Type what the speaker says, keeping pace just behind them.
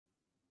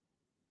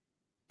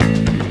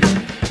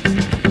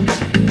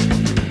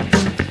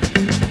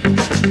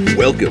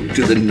Welcome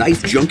to the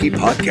Knife Junkie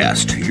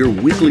podcast, your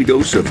weekly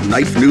dose of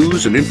knife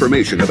news and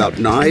information about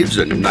knives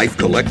and knife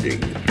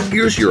collecting.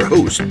 Here's your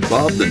host,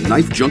 Bob the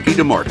Knife Junkie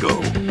DeMarco.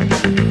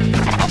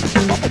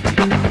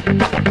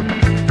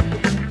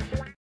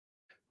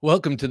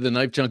 Welcome to the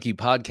Knife Junkie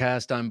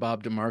podcast. I'm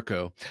Bob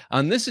DeMarco.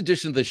 On this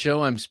edition of the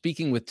show, I'm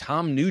speaking with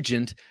Tom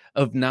Nugent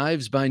of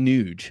Knives by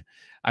Nuge.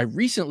 I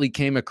recently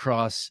came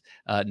across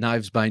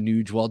Knives by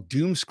Nuge while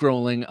doom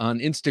scrolling on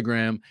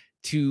Instagram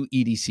to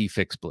EDC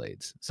fixed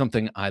blades,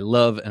 something I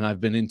love and I've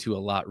been into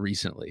a lot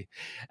recently.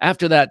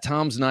 After that,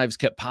 Tom's knives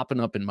kept popping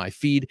up in my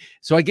feed,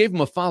 so I gave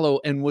him a follow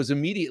and was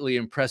immediately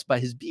impressed by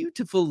his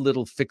beautiful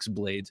little fixed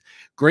blades,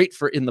 great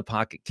for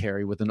in-the-pocket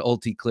carry with an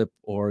ulti clip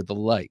or the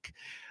like.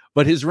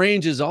 But his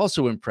range is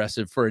also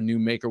impressive for a new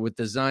maker with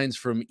designs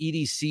from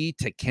EDC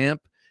to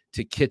camp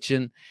to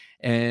kitchen.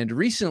 And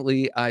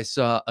recently I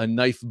saw a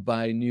knife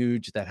by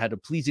Nuge that had a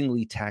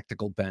pleasingly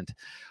tactical bent.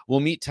 We'll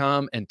meet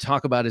Tom and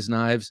talk about his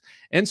knives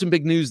and some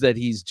big news that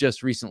he's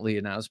just recently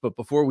announced. But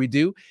before we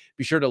do,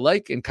 be sure to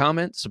like and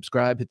comment,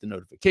 subscribe, hit the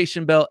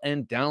notification bell,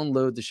 and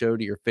download the show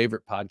to your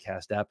favorite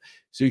podcast app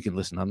so you can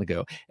listen on the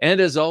go.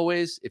 And as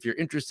always, if you're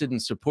interested in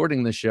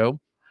supporting the show,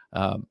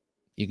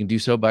 you can do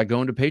so by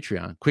going to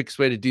Patreon. Quickest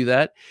way to do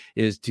that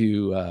is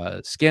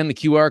to scan the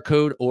QR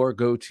code or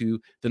go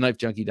to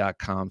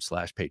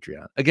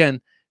TheKnifeJunkie.com/Patreon.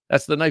 Again,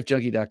 that's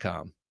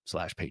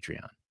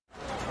TheKnifeJunkie.com/Patreon.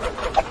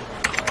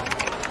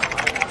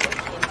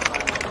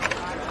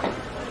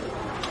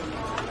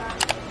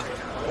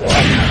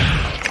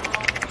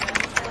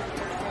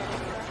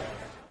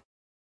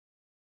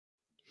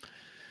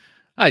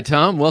 Hi,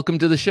 Tom. Welcome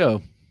to the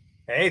show.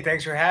 Hey,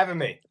 thanks for having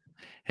me.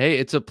 Hey,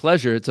 it's a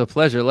pleasure. It's a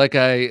pleasure. Like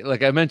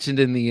I mentioned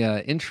in the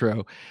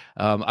intro,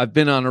 I've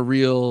been on a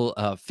real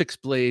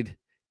fixed blade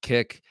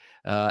kick,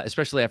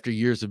 especially after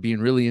years of being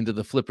really into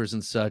the flippers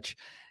and such.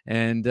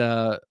 And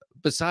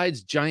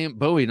besides giant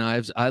Bowie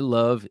knives, I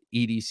love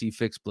EDC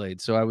fixed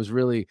blades. So I was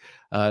really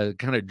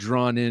kind of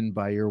drawn in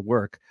by your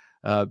work.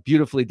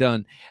 Beautifully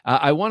done.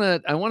 I want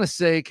to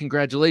say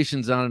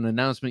congratulations on an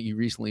announcement you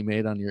recently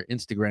made on your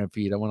Instagram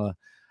feed. I want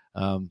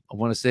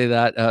to say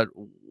that.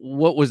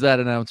 What was that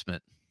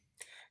announcement?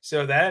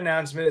 So that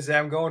announcement is that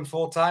I'm going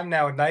full time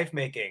now with knife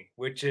making,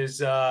 which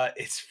is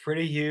it's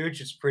pretty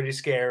huge. It's pretty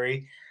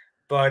scary,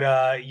 but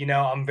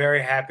I'm very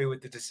happy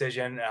with the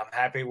decision. I'm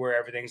happy where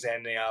everything's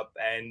ending up.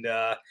 And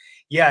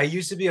yeah, I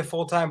used to be a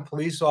full-time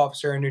police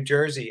officer in New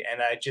Jersey,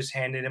 and I just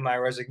handed in my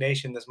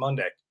resignation this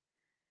Monday.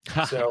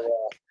 So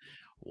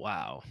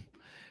wow,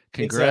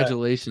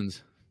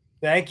 congratulations.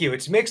 Thank you.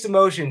 It's mixed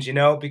emotions,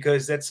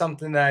 because that's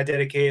something that I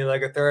dedicated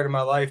like a third of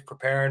my life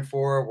preparing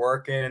for,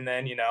 working, and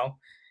then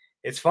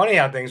it's funny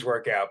how things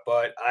work out,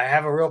 but I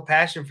have a real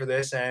passion for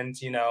this. And,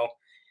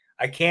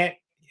 I can't,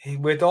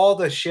 with all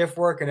the shift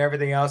work and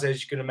everything else,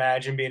 as you can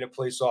imagine, being a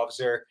police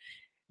officer,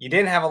 you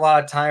didn't have a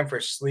lot of time for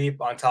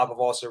sleep on top of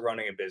also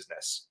running a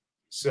business.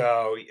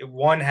 So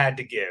one had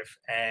to give.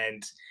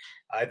 And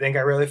I think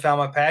I really found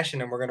my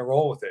passion and we're going to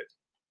roll with it.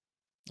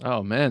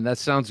 Oh, man, that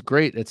sounds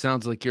great. It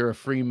sounds like you're a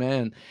free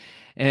man.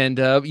 And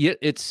yeah,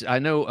 I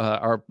know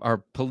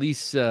our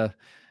police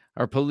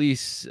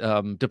departments,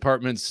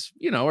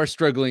 are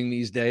struggling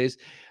these days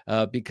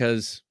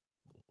because,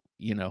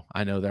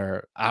 I know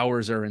their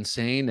hours are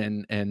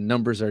insane and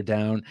numbers are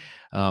down.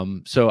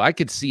 So I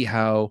could see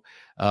how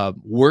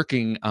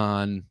working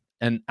on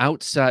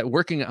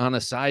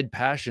a side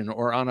passion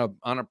or on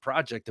a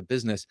project, a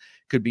business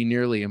could be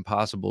nearly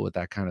impossible with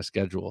that kind of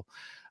schedule.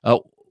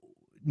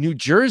 New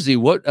Jersey,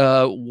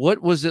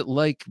 what was it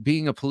like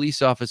being a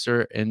police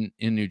officer in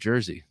New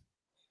Jersey?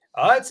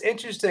 It's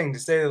interesting to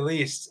say the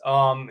least.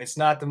 It's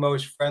not the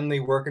most friendly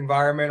work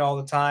environment all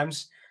the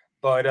times,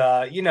 but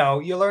you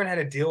learn how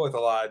to deal with a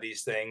lot of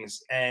these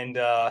things. And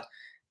the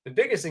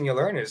biggest thing you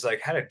learn is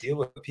like how to deal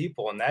with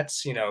people. And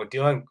that's,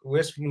 dealing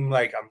with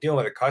like I'm dealing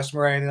with a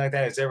customer or anything like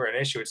that is ever an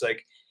issue. It's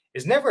like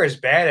it's never as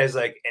bad as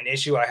like an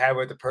issue I had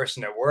with the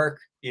person at work,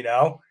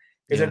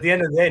 because at the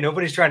end of the day,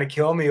 nobody's trying to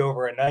kill me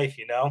over a knife,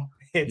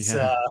 It's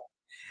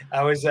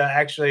I was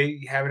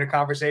actually having a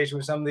conversation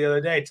with someone the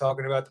other day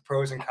talking about the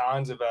pros and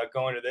cons of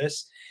going to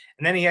this.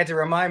 And then he had to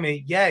remind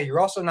me, yeah, you're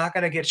also not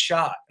going to get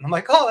shot. And I'm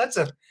like, oh, that's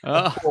a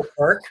cool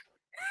perk.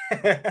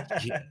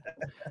 Yeah.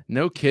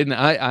 No kidding.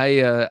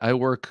 I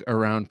work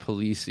around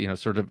police,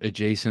 sort of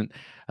adjacent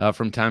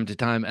from time to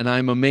time. And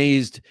I'm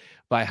amazed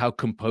by how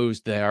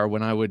composed they are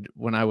when I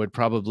would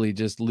probably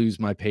just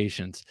lose my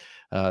patience.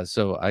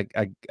 So I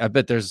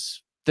bet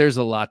there's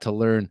a lot to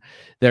learn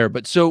there.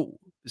 But so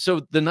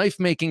the knife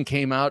making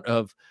came out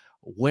of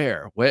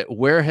where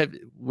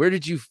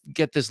did you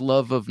get this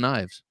love of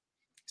knives?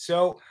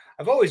 So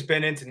I've always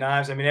been into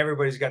knives. I mean,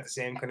 everybody's got the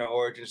same kind of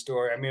origin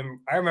story. I mean,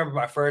 I remember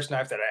my first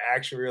knife that I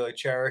actually really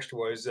cherished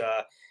was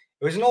it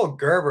was an old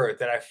Gerber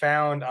that I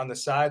found on the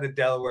side of the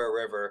Delaware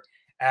River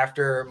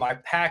after my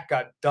pack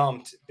got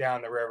dumped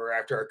down the river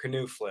after our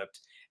canoe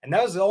flipped. And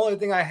that was the only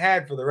thing I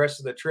had for the rest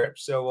of the trip.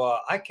 So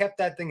I kept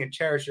that thing and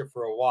cherished it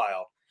for a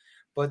while.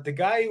 But the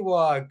guy who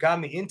got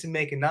me into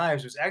making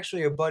knives was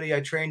actually a buddy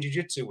I trained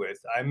jiu-jitsu with.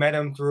 I met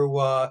him through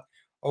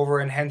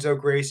over in Henzo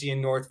Gracie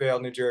in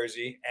Northvale, New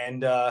Jersey.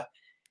 And it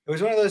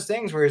was one of those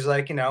things where he's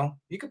like, you know,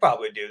 you could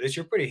probably do this.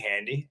 You're pretty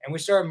handy. And we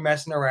started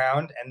messing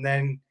around. And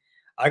then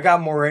I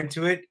got more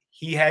into it.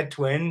 He had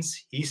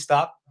twins. He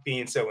stopped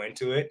being so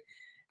into it.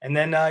 And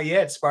then,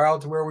 yeah, it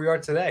spiraled to where we are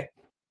today.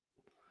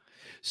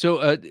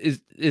 So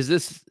is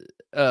this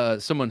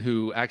someone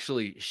who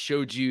actually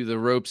showed you the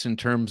ropes in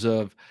terms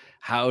of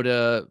how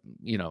to,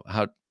 you know,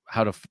 how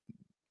to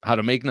how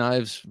to make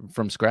knives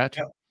from scratch?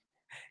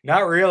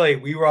 Not really.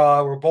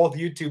 We're both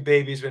YouTube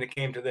babies when it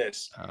came to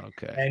this.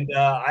 Okay. And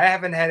I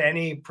haven't had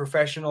any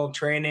professional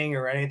training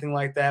or anything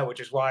like that, which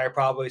is why I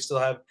probably still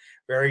have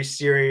very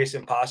serious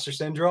imposter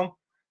syndrome.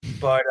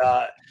 But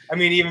I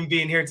mean, even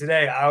being here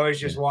today, I was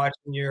just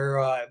watching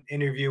your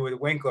interview with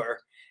Winkler,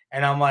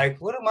 and I'm like,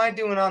 what am I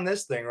doing on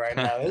this thing right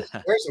now? There's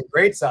some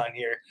greats on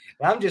here.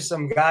 And I'm just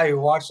some guy who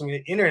watched some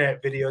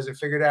internet videos and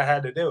figured out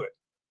how to do it.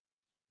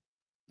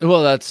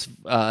 Well, that's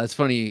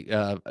funny.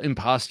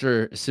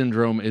 Imposter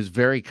syndrome is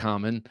very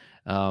common.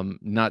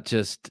 Not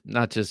just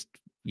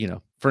you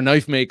know, for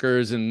knife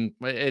makers, and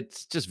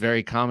it's just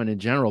very common in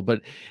general.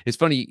 But it's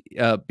funny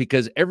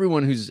because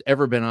everyone who's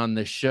ever been on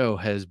this show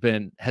has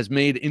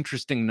made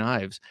interesting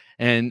knives,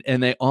 and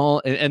they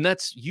all and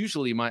that's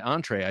usually my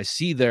entree. I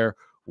see their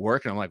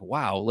work and I'm like,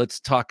 wow, let's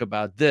talk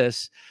about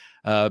this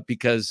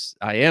because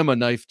I am a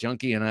knife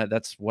junkie and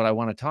that's what I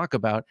want to talk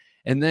about.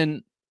 And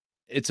then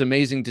it's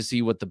amazing to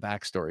see what the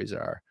backstories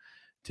are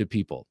to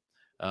people.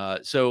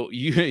 So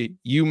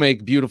you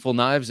make beautiful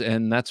knives,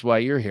 and that's why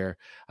you're here.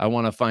 I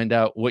want to find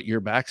out what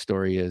your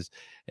backstory is.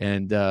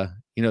 And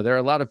you know, there are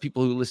a lot of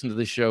people who listen to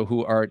this show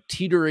who are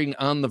teetering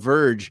on the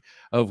verge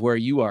of where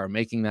you are,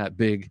 making that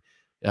big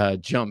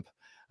jump.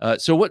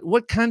 So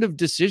what kind of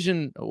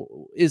decision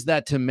is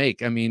that to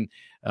make? I mean,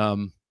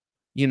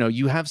 you know,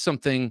 you have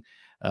something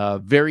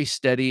very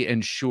steady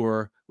and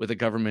sure with a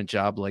government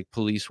job like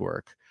police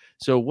work.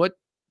 So what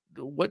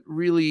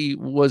really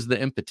was the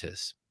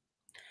impetus?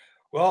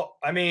 Well,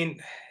 I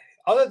mean,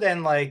 other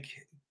than like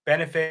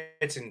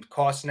benefits and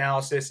cost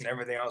analysis and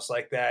everything else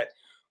like that,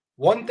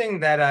 one thing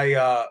that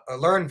I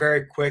learned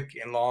very quick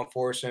in law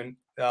enforcement,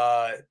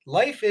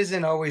 life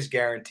isn't always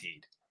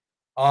guaranteed.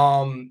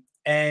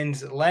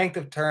 And length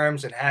of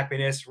terms and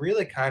happiness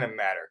really kind of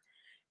matter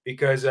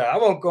because I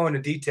won't go into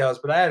details,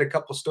 but I had a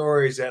couple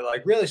stories that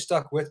like really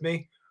stuck with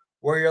me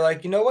where you're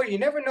like, you know what, you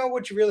never know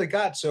what you really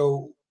got.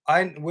 So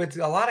I, with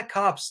a lot of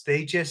cops,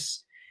 they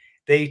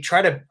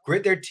try to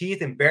grit their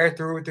teeth and bear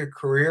through with their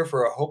career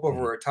for a hope of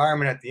a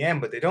retirement at the end,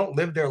 but they don't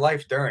live their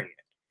life during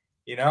it,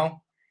 you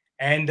know?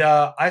 And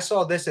I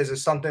saw this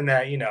as something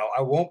that, you know,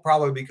 I won't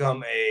probably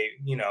become a,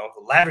 you know,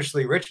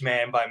 lavishly rich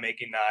man by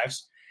making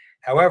knives.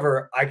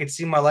 However, I could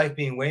see my life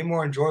being way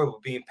more enjoyable,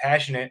 being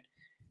passionate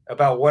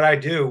about what I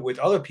do with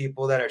other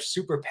people that are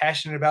super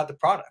passionate about the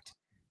product.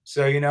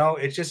 So, you know,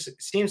 it just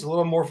seems a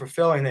little more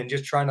fulfilling than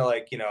just trying to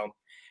like, you know,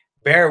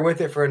 bear with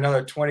it for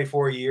another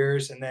 24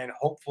 years and then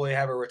hopefully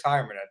have a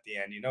retirement at the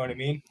end. You know what I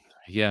mean?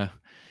 Yeah.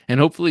 And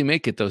hopefully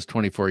make it those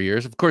 24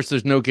 years. Of course,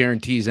 there's no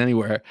guarantees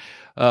anywhere.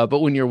 But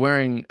when you're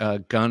wearing a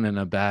gun and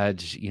a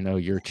badge, you know,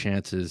 your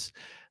chances,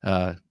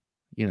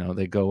 you know,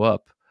 they go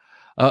up.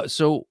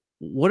 So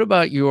what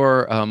about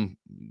your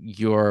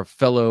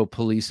fellow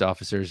police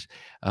officers?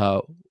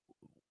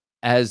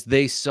 As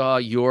they saw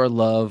your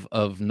love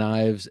of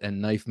knives and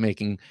knife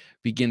making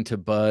begin to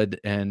bud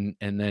and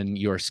then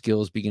your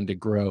skills begin to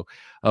grow,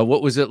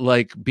 what was it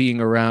like being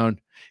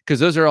around, because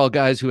those are all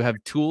guys who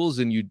have tools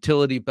and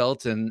utility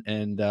belts,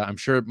 and I'm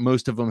sure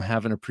most of them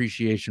have an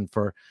appreciation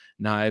for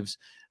knives.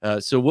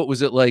 So what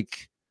was it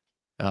like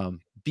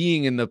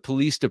being in the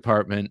police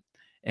department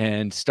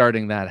and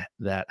starting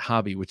that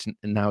hobby, which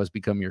now has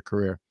become your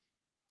career?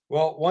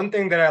 Well, one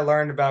thing that I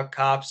learned about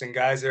cops and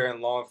guys that are in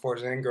law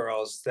enforcement and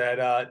girls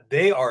that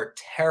they are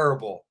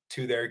terrible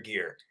to their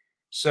gear.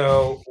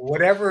 So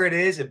whatever it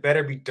is, it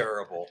better be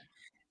durable.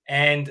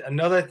 And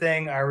another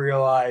thing I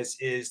realize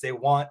is they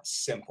want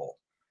simple.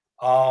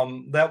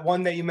 That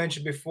one that you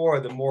mentioned before,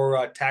 the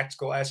more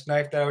tactical-esque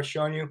knife that I was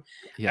showing you,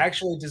 I Yeah.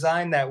 actually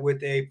designed that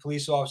with a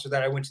police officer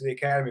that I went to the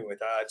academy with.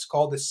 It's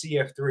called the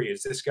CF3.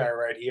 It's this guy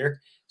right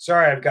here.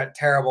 Sorry, I've got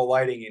terrible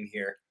lighting in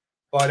here,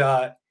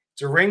 but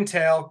it's a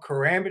ringtail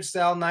karambit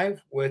style knife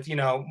with, you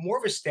know, more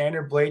of a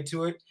standard blade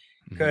to it.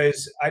 Mhm.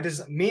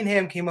 Because me and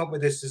him came up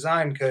with this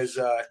design because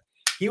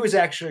he was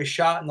actually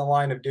shot in the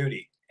line of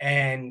duty,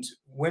 and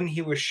when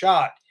he was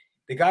shot,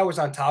 the guy was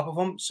on top of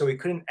him, so he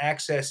couldn't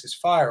access his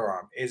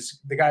firearm.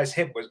 The guy's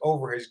hip was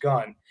over his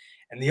gun,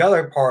 and the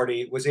other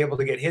party was able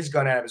to get his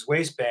gun out of his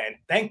waistband.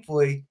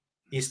 Thankfully,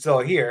 he's still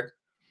here,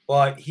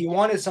 but he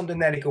wanted something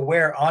that he could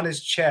wear on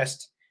his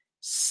chest,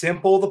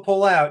 simple to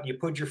pull out. You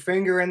put your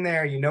finger in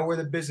there, you know where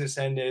the business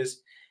end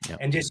is, Yeah.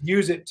 and just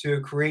use it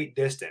to create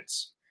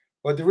distance.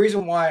 But the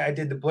reason why I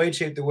did the blade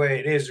shape the way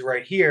it is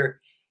right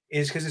here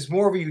is because it's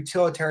more of a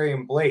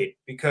utilitarian blade.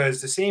 Because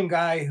the same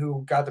guy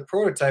who got the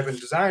prototype and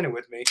designed it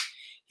with me,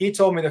 he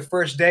told me the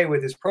first day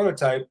with his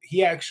prototype,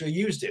 he actually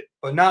used it,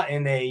 but not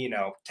in a, you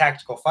know,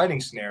 tactical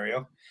fighting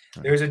scenario.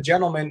 Right. There's a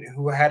gentleman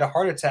who had a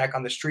heart attack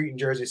on the street in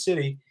Jersey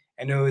City,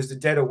 and it was the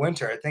dead of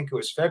winter. I think it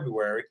was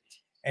February,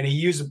 and he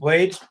used a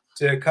blade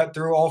to cut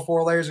through all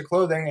 4 layers of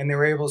clothing, and they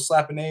were able to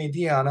slap an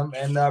AED on him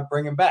and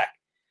bring him back.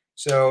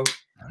 So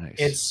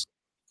Nice.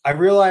 I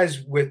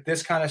realize with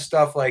this kind of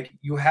stuff, like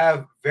you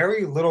have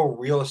very little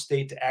real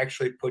estate to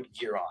actually put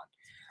gear on.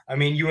 I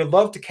mean, you would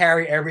love to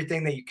carry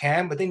everything that you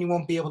can, but then you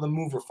won't be able to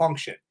move or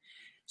function.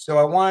 So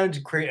I wanted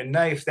to create a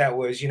knife that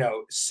was,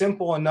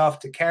 simple enough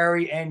to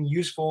carry and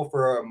useful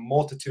for a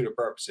multitude of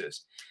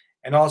purposes.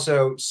 And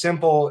also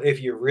simple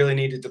if you really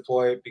need to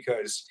deploy it,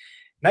 because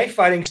knife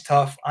fighting's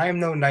tough. I am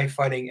no knife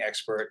fighting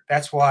expert.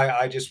 That's why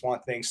I just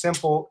want things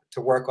simple to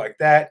work like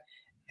that.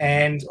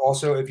 And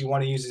also, if you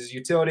want to use it as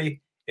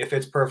utility, it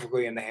fits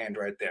perfectly in the hand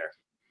right there.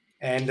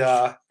 And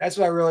that's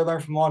what I really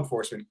learned from law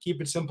enforcement.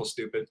 Keep it simple,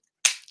 stupid.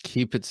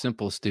 Keep it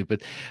simple,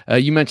 stupid.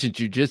 You mentioned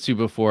jujitsu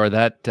before.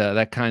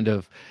 That kind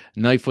of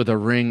knife with a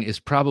ring is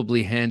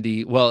probably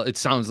handy. Well, it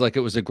sounds like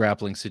it was a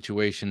grappling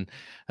situation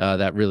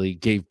that really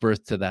gave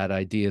birth to that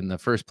idea in the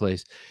first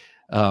place.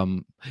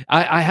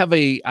 I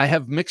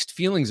have mixed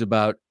feelings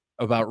about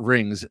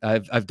rings.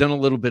 I've done a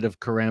little bit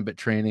of karambit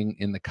training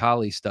in the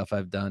Kali stuff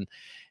I've done,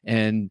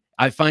 and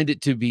I find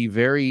it to be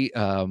very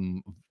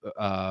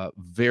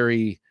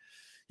very,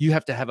 you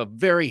have to have a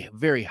very,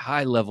 very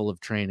high level of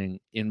training,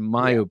 in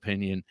my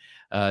opinion,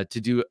 to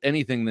do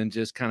anything than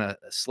just kind of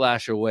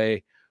slash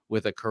away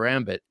with a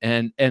karambit.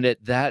 And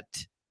at that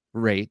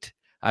rate,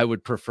 I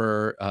would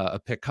prefer a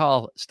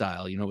pikal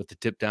style, with the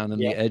tip down and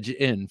the edge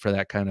in, for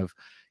that kind of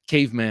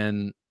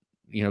caveman,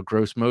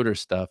 gross motor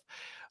stuff.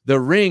 The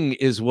ring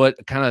is what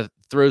kind of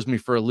throws me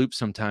for a loop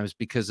sometimes,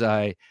 because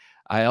I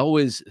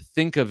always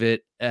think of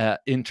it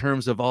in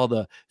terms of all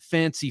the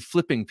fancy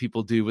flipping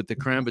people do with the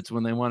karambits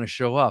when they want to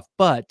show off.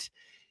 But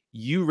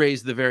you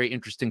raised the very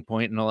interesting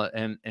point,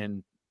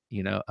 and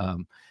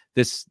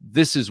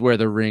this is where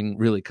the ring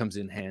really comes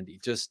in handy,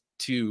 just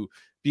to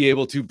be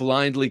able to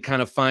blindly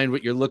kind of find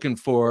what you're looking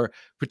for,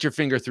 put your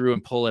finger through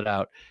and pull it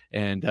out.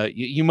 And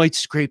you might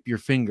scrape your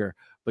finger,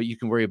 but you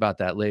can worry about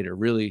that later.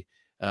 Really,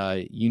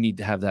 you need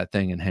to have that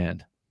thing in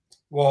hand.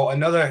 Well,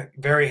 another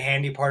very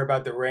handy part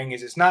about the ring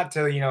is it's not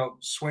to,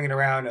 swing it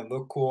around and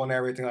look cool and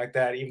everything like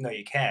that, even though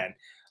you can.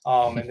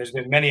 And there's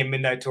been many a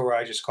midnight tour where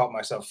I just caught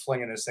myself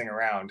flinging this thing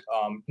around.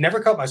 Never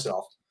cut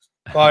myself,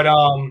 but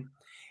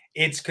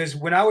it's because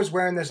when I was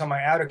wearing this on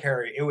my outer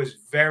carry, it was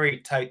very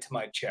tight to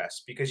my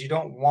chest, because you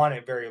don't want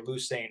it very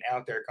loose saying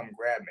out there, come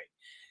grab me.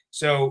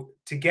 So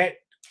to get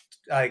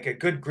like a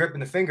good grip in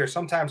the finger,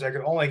 sometimes I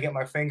could only get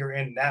my finger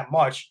in that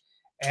much,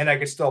 and I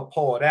could still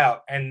pull it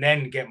out and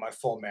then get my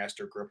full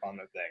master grip on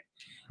the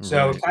thing.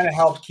 So it kind of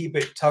helped keep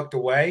it tucked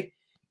away,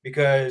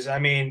 because I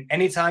mean,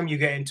 anytime you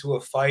get into a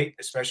fight,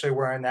 especially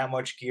wearing that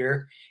much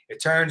gear,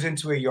 it turns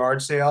into a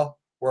yard sale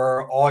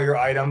where all your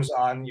items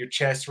on your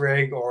chest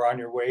rig or on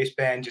your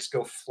waistband just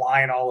go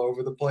flying all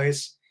over the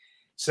place.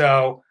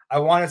 So I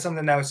wanted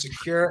something that was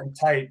secure and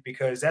tight,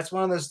 because that's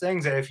one of those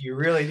things that if you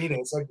really need it,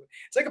 it's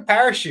like a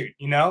parachute,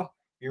 you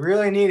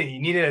really need it. You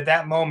need it at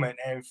that moment.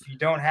 And if you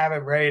don't have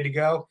it ready to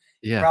go,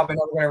 you're probably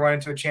never going to run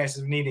into a chance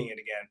of needing it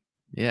again.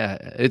 Yeah,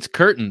 it's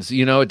curtains.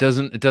 It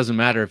doesn't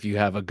matter if you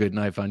have a good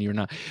knife on you or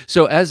not.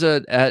 So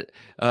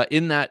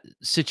in that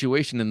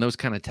situation, in those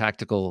kind of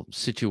tactical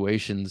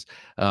situations,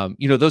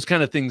 those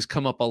kind of things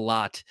come up a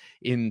lot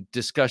in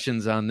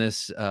discussions on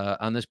this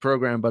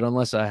program. But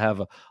unless I have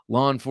a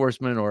law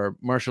enforcement or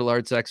martial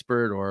arts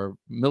expert or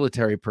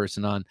military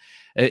person on,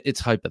 it's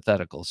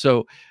hypothetical.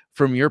 So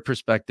from your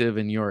perspective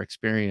and your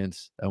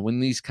experience, when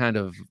these kind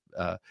of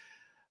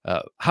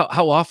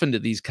how often do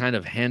these kind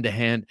of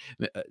hand-to-hand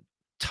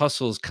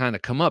tussles kind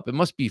of come up? It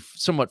must be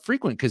somewhat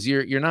frequent, because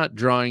you're not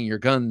drawing your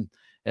gun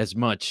as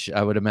much,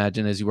 I would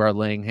imagine, as you are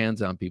laying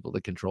hands on people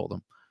to control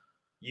them.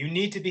 You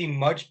need to be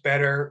much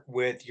better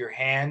with your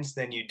hands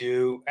than you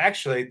do.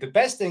 Actually, the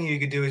best thing you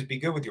could do is be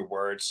good with your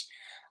words.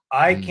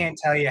 I can't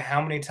tell you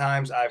how many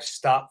times I've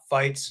stopped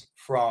fights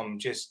from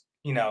just,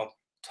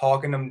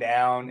 talking them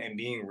down and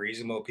being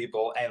reasonable with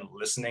people and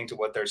listening to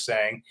what they're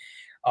saying.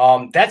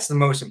 That's the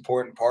most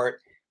important part.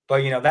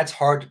 But, that's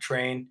hard to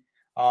train.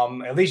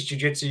 At least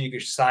jiu-jitsu, you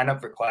could sign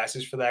up for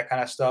classes for that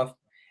kind of stuff.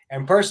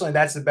 And personally,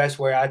 that's the best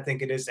way I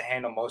think it is to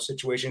handle most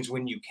situations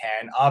when you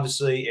can.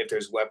 Obviously, if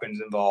there's weapons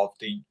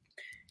involved,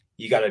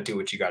 you got to do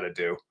what you got to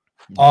do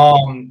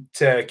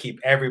to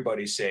keep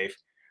everybody safe.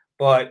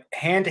 But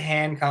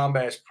hand-to-hand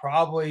combat is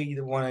probably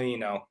the one,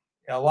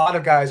 a lot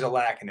of guys are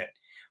lacking it.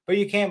 But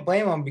you can't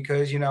blame them,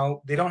 because,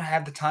 they don't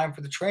have the time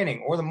for the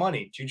training or the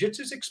money.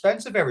 Jiu-jitsu is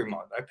expensive every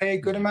month. I pay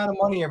a good amount of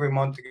money every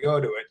month to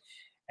go to it.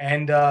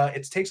 And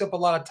it takes up a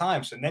lot of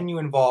time. So then you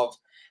involve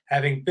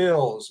having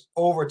bills,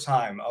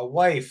 overtime, a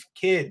wife,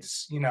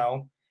 kids,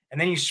 and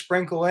then you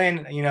sprinkle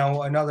in,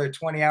 another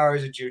 20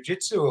 hours of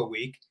jiu-jitsu a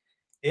week.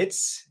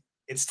 It's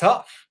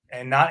tough,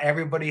 and not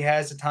everybody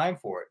has the time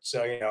for it.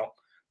 So,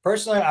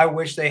 personally, I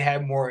wish they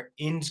had more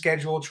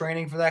in-schedule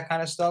training for that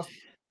kind of stuff.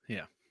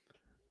 Yeah.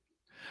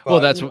 Well,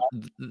 But that's what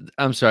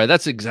I'm sorry.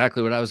 That's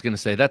exactly what I was going to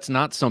say. That's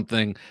not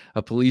something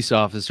a police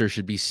officer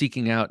should be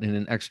seeking out in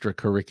an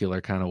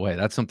extracurricular kind of way.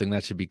 That's something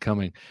that should be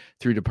coming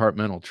through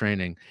departmental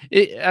training.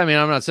 I mean,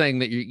 I'm not saying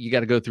that you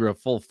got to go through a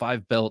full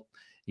 5 belt,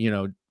 you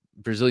know,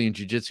 Brazilian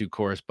jiu-jitsu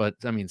course, but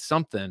I mean,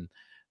 something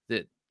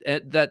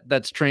that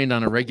that's trained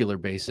on a regular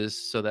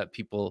basis so that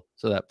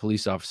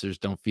police officers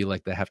don't feel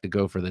like they have to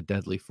go for the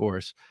deadly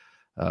force.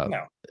 Uh, you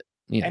know,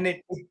 you know, and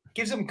it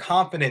gives them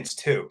confidence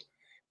too,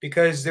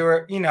 because there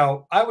were,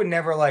 I would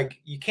never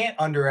like, you can't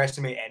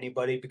underestimate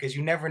anybody because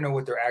you never know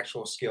what their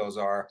actual skills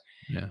are.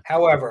 yeah.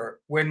 However,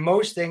 when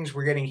most things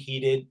were getting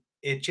heated,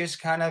 it just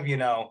kind of,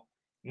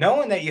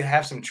 knowing that you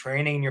have some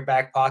training in your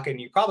back pocket and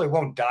you probably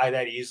won't die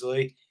that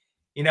easily,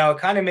 it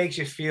kind of makes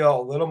you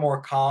feel a little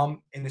more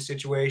calm in the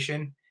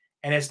situation.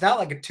 And it's not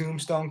like a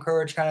tombstone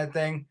courage kind of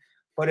thing,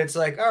 but it's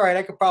like, all right,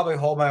 I could probably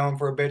hold my own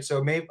for a bit.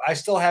 So maybe I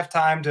still have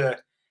time to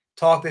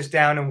talk this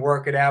down and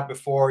work it out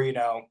before,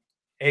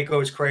 it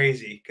goes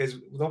crazy. Because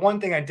the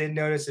one thing I did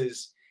notice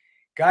is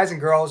guys and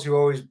girls who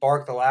always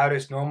bark the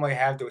loudest normally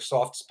have the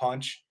softest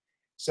punch.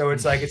 So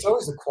it's like it's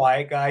always the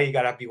quiet guy you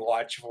gotta be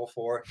watchful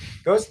for.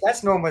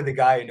 That's normally the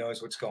guy who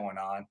knows what's going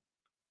on.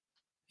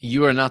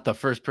 You are not the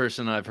first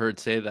person I've heard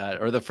say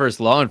that, or the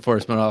first law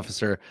enforcement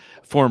officer,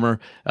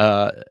 former,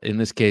 in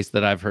this case,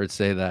 that I've heard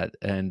say that.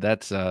 And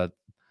that's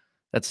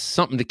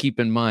something to keep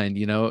in mind.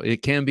 You know,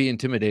 it can be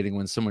intimidating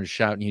when someone's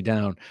shouting you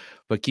down,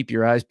 but keep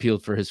your eyes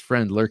peeled for his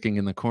friend lurking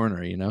in the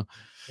corner, you know?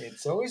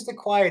 It's always the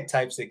quiet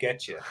types that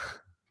get you.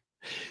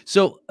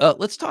 So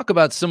let's talk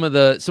about some of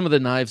the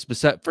knives.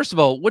 Beside, first of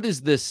all, what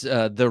is this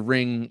the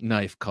ring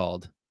knife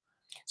called?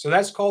 So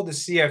that's called the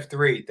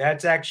CF3.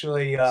 That's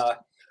actually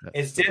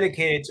it's F3.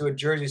 dedicated to a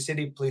Jersey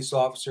City police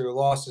officer who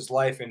lost his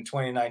life in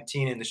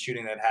 2019 in the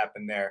shooting that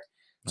happened there.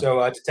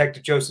 So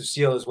Detective Joseph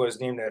Seal is what is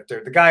named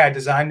after. The guy I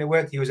designed it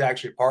with, he was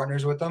actually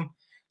partners with them.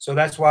 So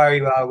that's why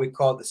we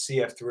call it the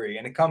CF3.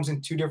 And it comes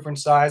in two different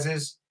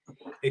sizes.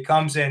 It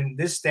comes in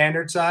this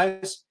standard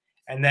size,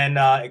 and then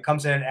it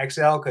comes in an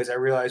XL because I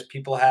realized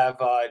people have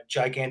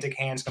gigantic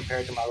hands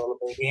compared to my little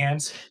baby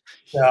hands.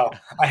 So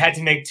I had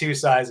to make two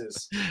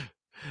sizes.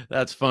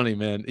 That's funny,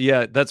 man.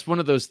 Yeah, that's one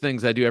of those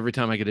things I do every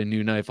time I get a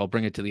new knife. I'll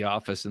bring it to the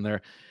office, and there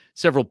are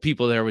several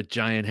people there with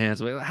giant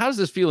hands. Like, how does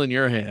this feel in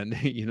your hand?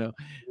 You know.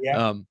 Yeah.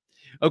 Um,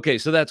 okay,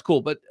 so that's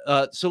cool. But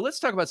so let's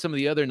talk about some of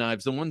the other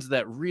knives, the ones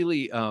that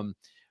really,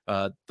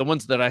 the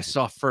ones that I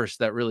saw first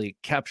that really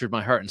captured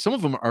my heart, and some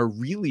of them are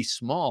really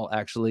small,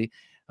 actually.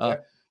 Uh,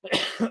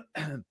 Yep.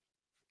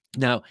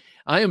 Now,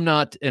 I am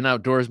not an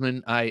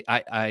outdoorsman.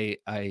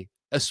 I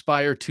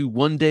aspire to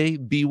one day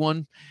be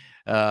one,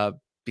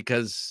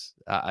 because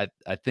I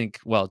think,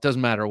 well, it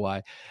doesn't matter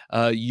why.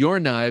 Your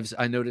knives,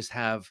 I notice,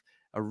 have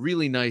a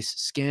really nice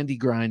Scandi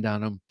grind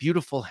on them,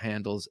 beautiful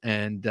handles,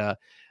 and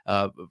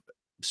uh,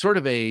 sort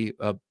of a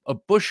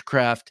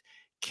bushcraft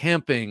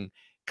camping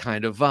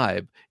kind of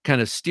vibe, kind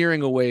of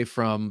steering away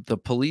from the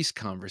police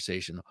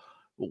conversation.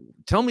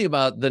 Tell me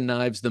about the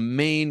knives, the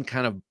main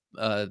kind of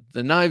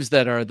the knives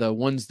that are the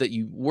ones that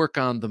you work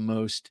on the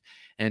most,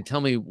 and tell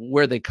me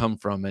where they come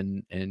from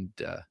and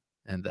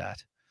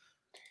that.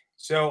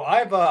 So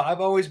I've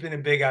always been a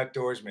big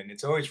outdoorsman.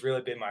 It's always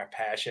really been my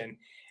passion.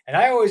 And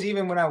I always,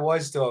 even when I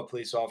was still a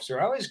police officer,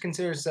 I always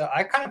considered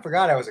I kind of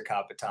forgot I was a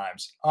cop at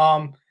times.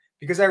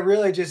 Because I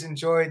really just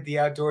enjoyed the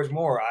outdoors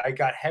more. I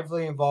got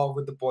heavily involved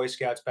with the Boy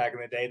Scouts back in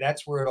the day.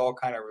 That's where it all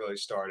kind of really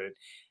started.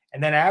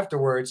 And then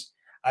afterwards,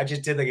 I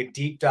just did like a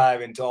deep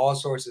dive into all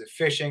sorts of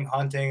fishing,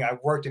 hunting.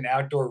 I've worked in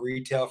outdoor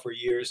retail for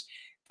years.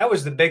 That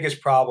was the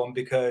biggest problem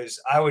because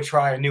I would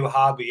try a new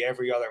hobby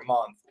every other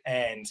month.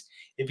 And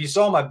if you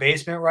saw my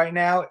basement right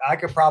now, I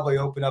could probably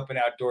open up an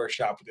outdoor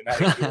shop with a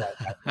nice view like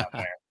that down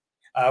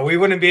there. We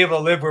wouldn't be able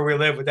to live where we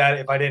live with that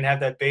if I didn't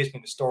have that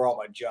basement to store all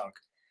my junk.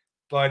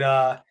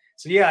 But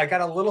so yeah, I got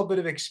a little bit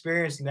of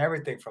experience in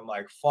everything from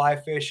like fly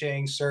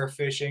fishing, surf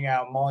fishing,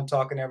 out in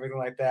Montauk and everything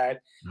like that.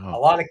 A Oh,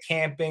 lot of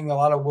camping, a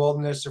lot of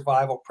wilderness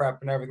survival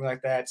prep and everything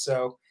like that.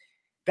 So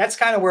that's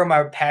kind of where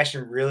my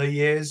passion really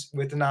is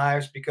with the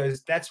knives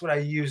because that's what I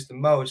use the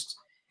most.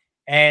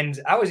 And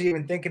I was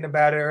even thinking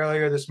about it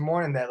earlier this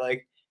morning that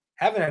like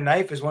having a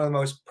knife is one of the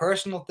most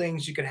personal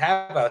things you could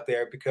have out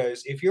there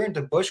because if you're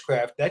into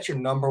bushcraft, that's your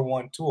number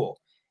one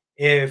tool.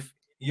 If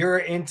you're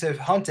into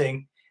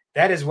hunting,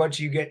 that is what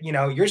you get,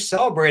 you're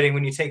celebrating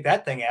when you take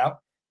that thing out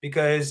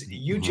because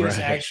you just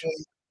right. actually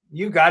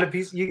you got a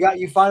piece,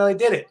 you finally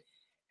did it.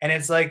 And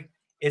it's like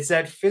it's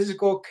that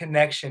physical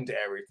connection to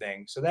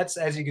everything. So that's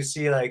as you can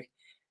see, like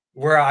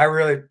where I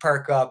really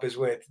perk up is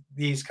with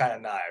these kind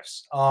of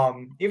knives.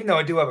 Even though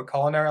I do have a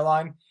culinary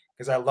line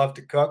because I love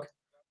to cook,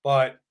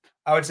 but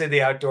I would say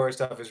the outdoor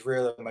stuff is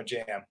really my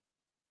jam.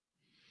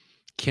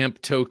 Camp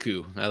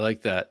Toku. I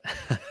like that.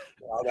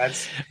 Well,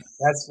 that's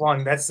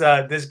one. That's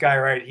this guy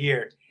right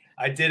here.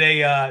 I did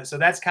a so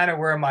that's kind of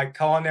where my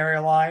culinary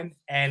line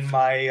and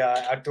my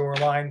outdoor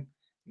line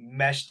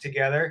mesh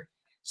together.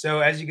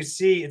 So as you can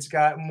see, it's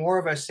got more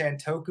of a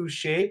Santoku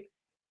shape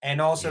and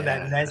also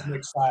that Yeah.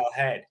 Nesmith style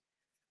head.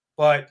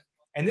 But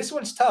and this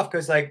one's tough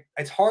because like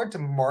it's hard to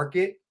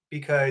market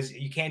because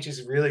you can't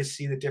just really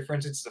see the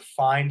difference. It's a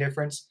fine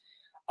difference.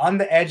 On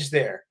the edge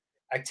there,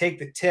 I take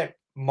the tip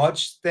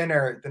much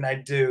thinner than I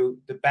do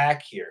the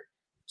back here.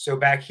 So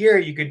back here,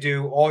 you could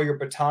do all your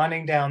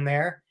batoning down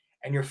there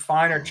and your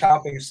finer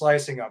chopping and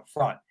slicing up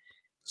front.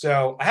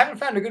 So I haven't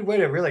found a good way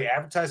to really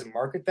advertise and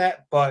market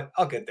that, but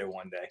I'll get there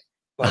one day.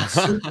 But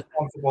super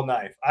comfortable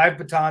knife. I've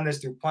batoned this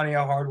through plenty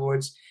of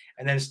hardwoods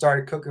and then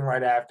started cooking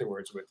right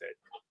afterwards with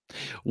it.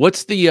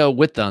 What's the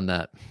width on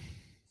that?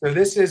 So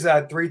this is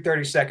a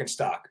 3/32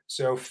 stock,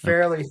 so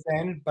fairly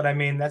thin, but I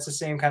mean, that's the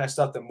same kind of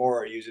stuff that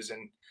Mora uses,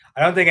 and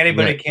I don't think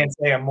anybody can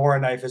say a Mora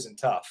knife isn't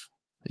tough.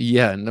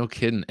 Yeah, no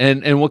kidding.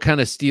 And what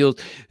kind of steels?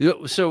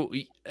 So,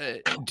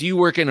 do you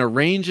work in a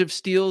range of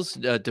steels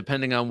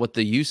depending on what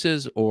the use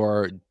is,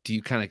 or do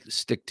you kind of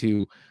stick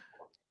to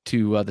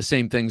the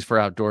same things for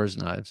outdoors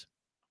knives?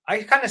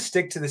 I kind of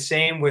stick to the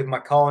same with my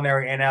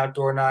culinary and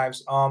outdoor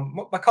knives.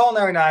 My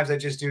culinary knives, I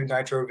just do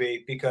Nitro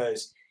V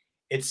because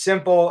it's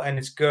simple and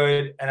it's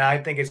good, and I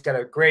think it's got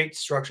a great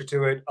structure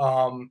to it.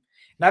 And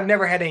I've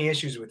never had any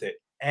issues with it.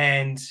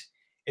 And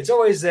it's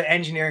always the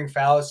engineering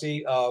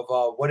fallacy of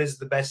what is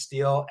the best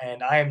steel,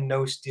 and I am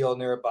no steel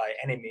nerd by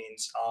any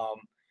means.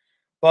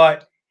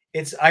 But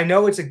I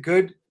know it's a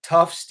good,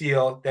 tough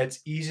steel that's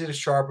easy to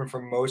sharpen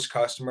for most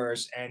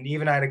customers. And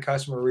even I had a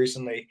customer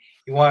recently,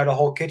 he wanted a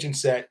whole kitchen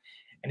set,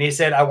 and he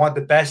said, I want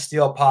the best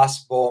steel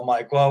possible. I'm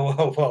like, whoa,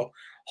 whoa, whoa,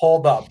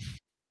 hold up.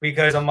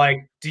 Because I'm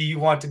like, do you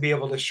want to be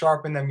able to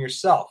sharpen them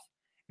yourself?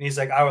 And he's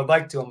like, I would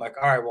like to. I'm like,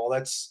 all right, well,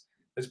 let's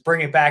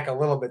bring it back a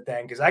little bit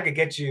then, because I could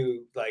get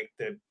you like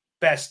the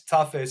best,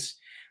 toughest,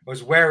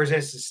 most wear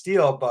resistant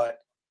steel, but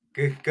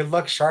good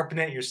luck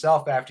sharpening it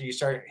yourself after you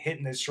start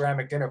hitting the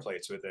ceramic dinner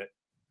plates with it.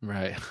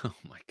 Right. Oh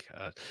my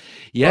God.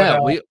 Yeah,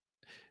 but,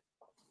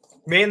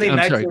 mainly I'm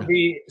Nitro sorry.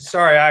 V.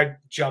 Sorry, I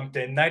jumped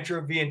in. Nitro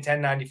V and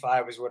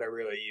 1095 is what I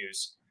really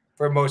use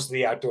for most of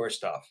the outdoor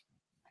stuff.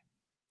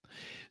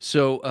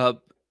 So,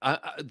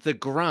 the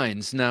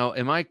grinds. Now,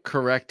 am I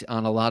correct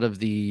on a lot of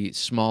the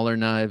smaller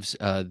knives?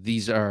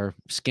 These are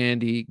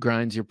Scandi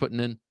grinds you're putting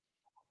in?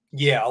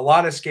 Yeah, a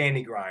lot of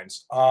Scandi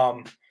grinds.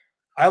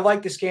 I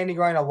like the Scandi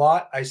grind a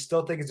lot. I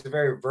still think it's a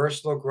very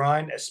versatile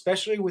grind,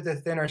 especially with a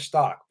thinner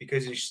stock,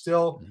 because you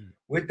still,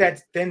 with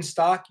that thin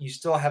stock, you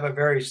still have a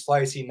very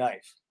slicey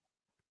knife.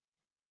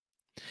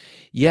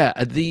 Yeah,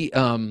 the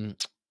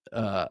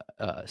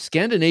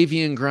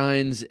Scandinavian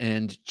grinds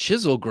and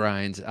chisel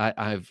grinds,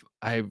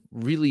 I've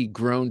really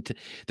grown to.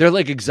 They're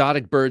like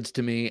exotic birds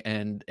to me,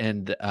 and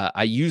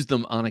I use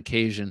them on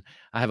occasion.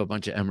 I have a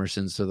bunch of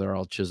Emersons, so they're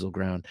all chisel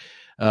ground.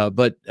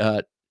 But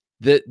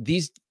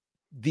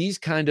these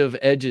kind of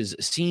edges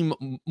seem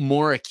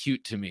more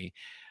acute to me.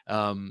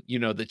 You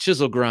know, the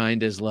chisel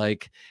grind is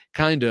like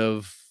kind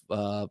of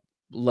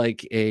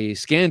like a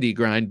Scandi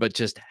grind, but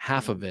just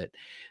half of it.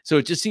 So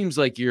it just seems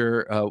like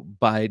you're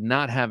by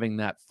not having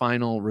that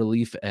final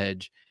relief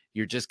edge,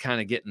 you're just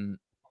kind of getting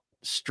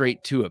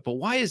straight to it. But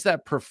why is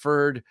that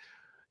preferred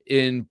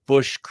in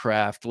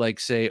bushcraft,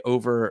 like say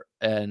over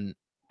an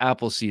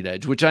Appleseed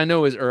edge, which I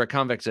know is, or a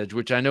convex edge,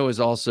 which I know is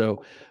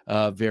also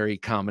very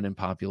common and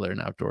popular in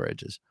outdoor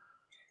edges?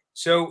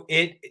 So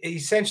it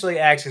essentially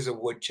acts as a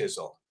wood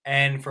chisel.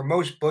 And for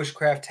most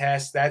bushcraft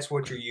tasks, that's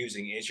what you're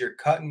using is you're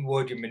cutting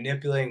wood, you're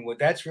manipulating wood.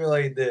 That's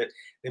really the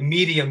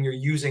medium you're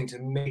using to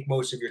make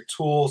most of your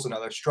tools and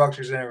other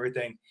structures and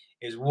everything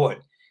is wood.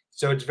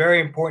 So it's very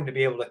important to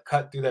be able to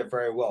cut through that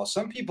very well.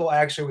 Some people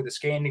actually with the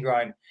Scandi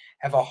grind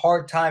have a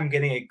hard time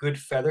getting a good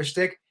feather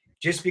stick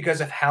just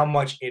because of how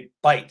much it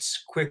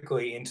bites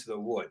quickly into the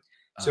wood.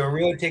 So it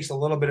really takes a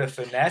little bit of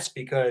finesse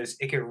because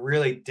it can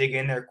really dig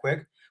in there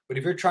quick. But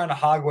if you're trying to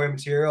hog away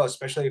material,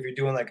 especially if you're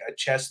doing like a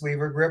chest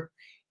lever grip,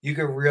 you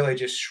can really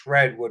just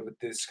shred wood with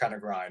this kind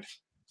of grind.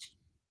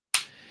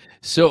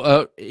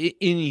 So,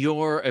 in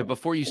your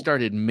before you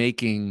started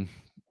making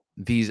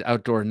these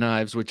outdoor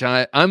knives, which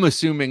I'm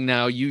assuming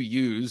now you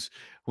use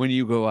when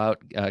you go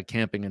out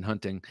camping and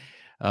hunting,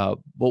 but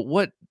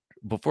what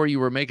before you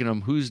were making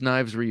them, whose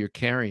knives were you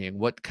carrying?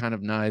 What kind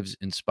of knives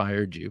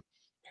inspired you?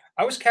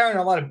 I was carrying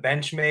a lot of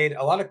Benchmade,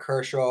 a lot of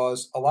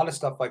Kershaw's, a lot of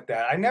stuff like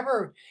that. I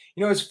never,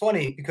 it's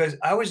funny because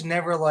I was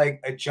never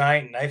like a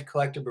giant knife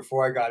collector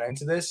before I got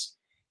into this.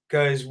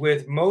 Because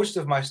with most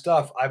of my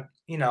stuff,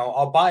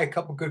 I'll buy a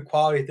couple good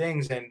quality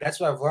things, and that's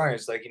what I've learned.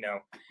 It's like,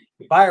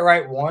 you buy it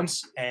right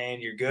once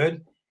and you're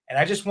good. And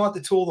I just want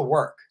the tool to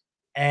work.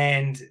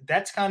 And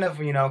that's kind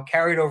of,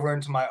 carried over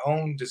into my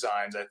own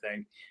designs, I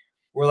think.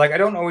 Where like I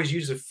don't always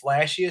use the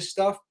flashiest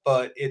stuff,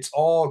 but it's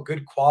all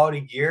good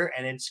quality gear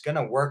and it's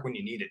gonna work when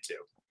you need it to.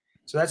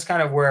 So that's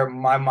kind of where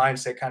my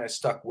mindset kind of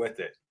stuck with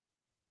it.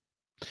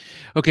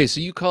 Okay, so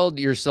you called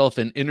yourself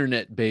an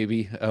internet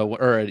baby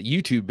or a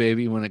YouTube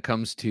baby when it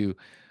comes to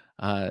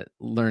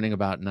learning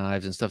about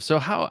knives and stuff. So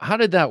how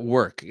did that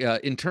work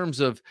in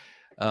terms of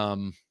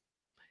kind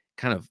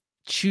of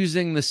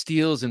choosing the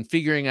steels and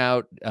figuring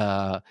out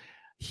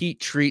heat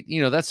treat?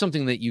 That's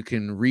something that you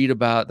can read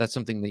about. That's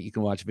something that you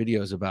can watch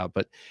videos about.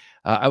 But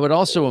I would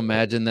also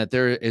imagine that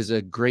there is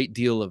a great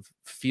deal of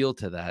feel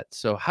to that.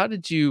 So how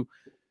did you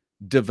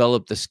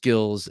develop the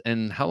skills,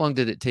 and how long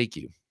did it take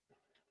you?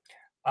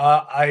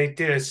 I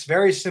did a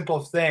very simple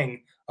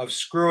thing of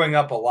screwing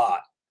up a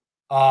lot.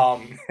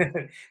 Um,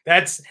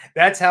 that's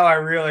how I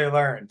really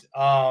learned.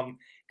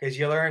 Because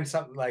you learn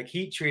something like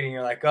heat treating,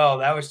 you're like, oh,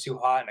 that was too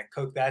hot, and I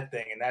cooked that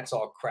thing, and that's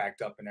all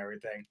cracked up and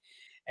everything.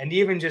 And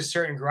even just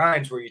certain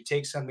grinds where you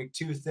take something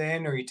too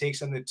thin or you take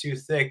something too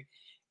thick,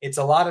 it's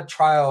a lot of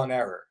trial and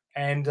error.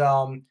 And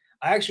I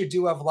actually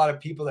do have a lot of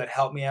people that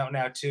help me out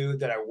now too,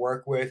 that I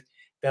work with.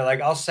 That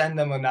like I'll send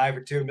them a knife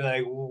or two and be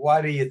like,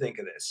 "Why do you think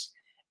of this?"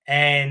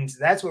 And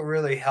that's what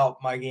really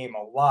helped my game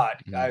a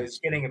lot. I Mm. was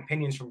getting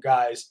opinions from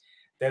guys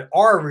that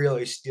are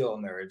really steel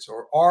nerds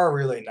or are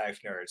really knife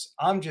nerds.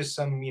 I'm just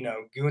some,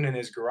 goon in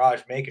his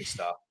garage making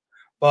stuff.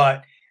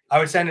 But I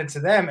would send it to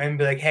them and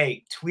be like,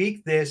 hey,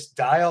 tweak this,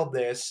 dial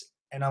this.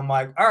 And I'm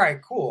like, all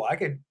right, cool. I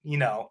could,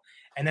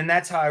 and then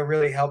that's how I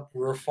really helped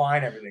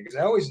refine everything. Because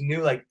I always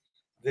knew like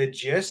the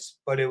gist,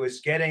 but it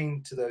was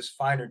getting to those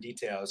finer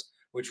details,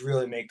 which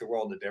really make the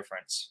world a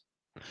difference.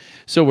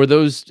 So were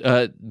those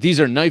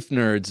these are knife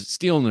nerds,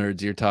 steel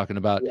nerds you're talking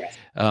about. Yes.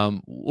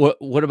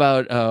 What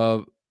about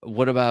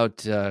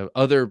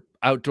other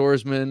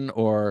outdoorsmen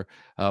or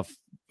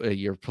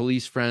your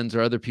police friends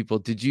or other people?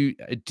 Do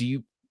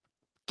you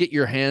get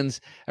your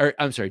hands, or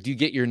I'm sorry, do you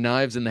get your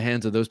knives in the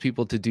hands of those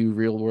people to do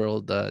real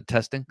world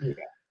testing? Yeah,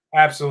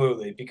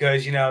 absolutely.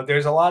 Because,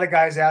 there's a lot of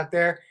guys out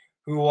there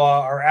who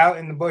are out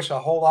in the bush a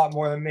whole lot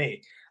more than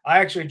me. I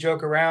actually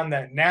joke around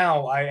that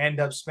now I end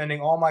up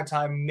spending all my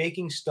time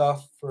making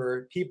stuff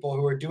for people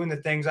who are doing the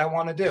things I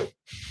want to do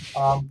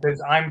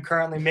because I'm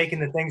currently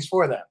making the things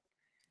for them.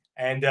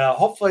 And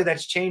hopefully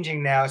that's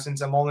changing now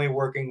since I'm only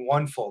working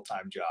one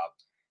full-time job.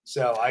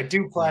 So I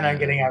do plan on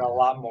getting out a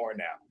lot more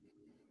now.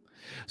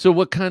 So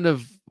what kind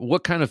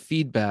of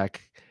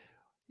feedback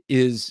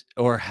is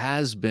or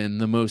has been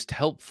the most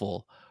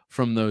helpful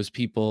from those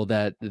people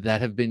that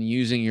have been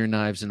using your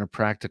knives in a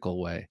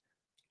practical way?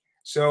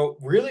 So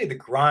really the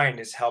grind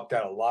has helped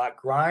out a lot.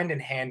 Grind and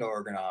handle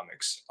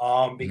ergonomics.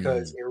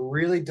 Because Mm, it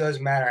really does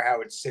matter how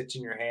it sits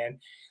in your hand.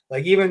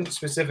 Like even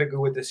specifically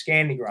with the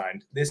Scandi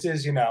grind, this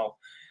is,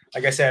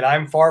 like I said,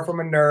 I'm far from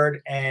a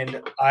nerd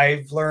and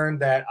I've learned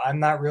that I'm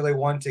not really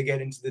one to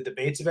get into the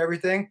debates of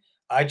everything.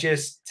 I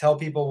just tell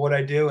people what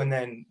I do and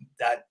then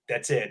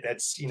that's it.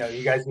 That's, you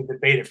guys can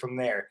debate it from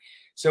there.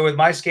 So with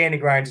my Scandi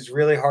grinds, it's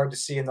really hard to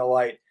see in the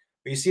light.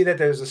 But you see that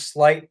there's a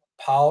slight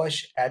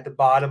polish at the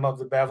bottom of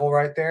the bevel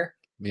right there.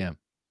 yeah.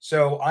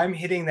 So I'm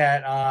hitting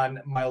that on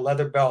my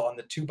leather belt on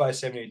the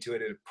 2x72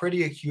 at a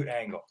pretty acute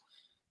angle.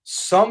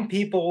 Some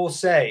people will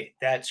say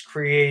that's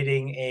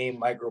creating a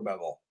micro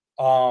bevel.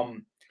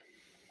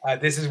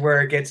 This is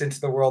where it gets into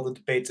the world of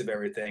debates of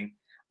everything.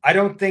 I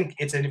don't think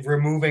it's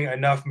removing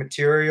enough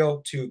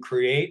material to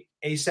create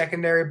a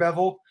secondary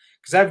bevel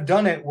because I've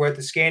done it with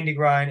the Scandi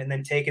grind and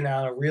then taken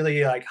on a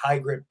really like high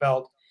grip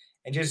belt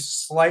and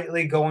just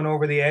slightly going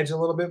over the edge a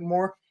little bit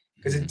more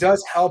because it Mhm.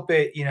 does help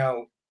it,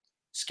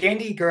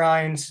 Scandi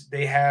grinds,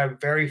 they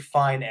have very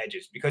fine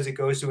edges because it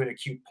goes to an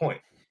acute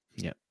point.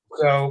 Yeah.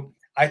 So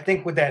I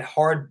think with that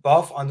hard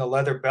buff on the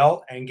leather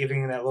belt and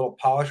giving that little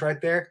polish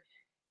right there,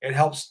 it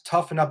helps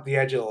toughen up the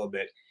edge a little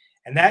bit.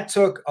 And that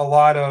took a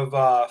lot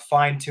of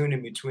fine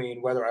tuning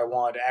between whether I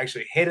wanted to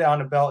actually hit it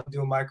on a belt and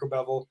do a micro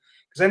bevel.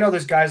 Because I know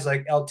there's guys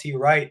like LT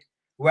Wright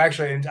who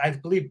actually, and I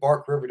believe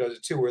Bark River does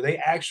it too, where they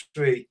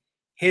actually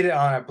hit it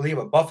on, I believe,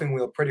 a buffing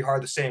wheel pretty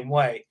hard the same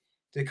way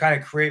to kind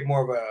of create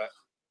more of a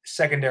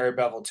secondary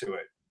bevel to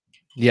it.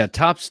 Yeah,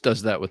 Tops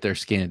does that with their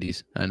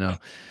Scandies, I know.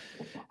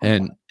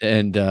 And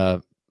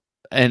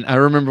I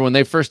remember when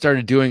they first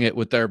started doing it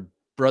with their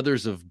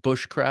Brothers of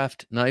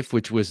Bushcraft knife,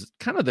 which was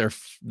kind of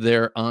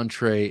their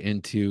entree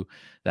into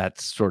that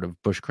sort of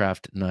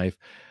bushcraft knife.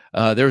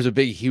 There was a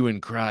big hue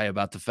and cry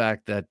about the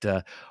fact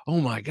that,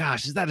 oh my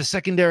gosh, is that a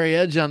secondary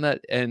edge on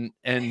that? And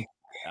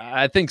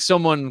I think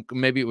someone,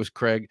 maybe it was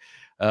Craig,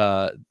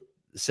 uh,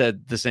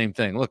 said the same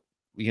thing. Look,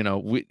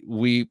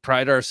 we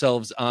pride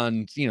ourselves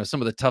on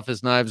some of the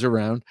toughest knives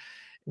around.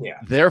 Yeah.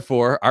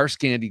 Therefore, our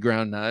Scandi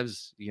ground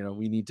knives,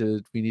 we need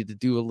to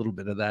do a little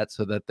bit of that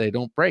so that they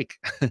don't break,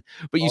 but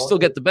you Well, still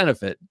get the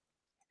benefit.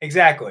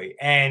 exactly.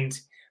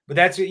 But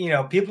that's,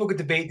 people could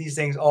debate these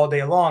things all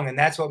day long, and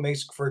that's what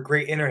makes for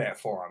great internet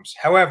forums.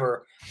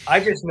 However, I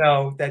just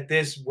know that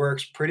this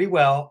works pretty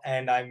well,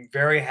 and I'm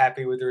very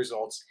happy with the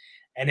results.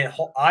 And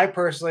I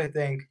personally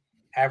think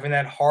having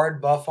that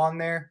hard buff on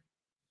there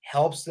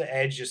helps the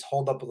edge just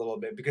hold up a little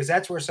bit because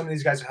that's where some of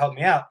these guys have helped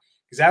me out.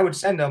 Because I would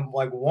send them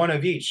like one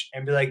of each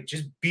and be like,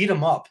 just beat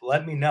them up.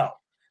 Let me know.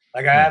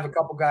 Like I Yeah. have a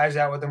couple guys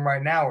out with them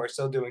right now. We're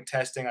still doing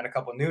testing on a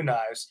couple new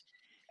knives.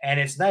 And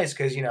it's nice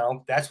because,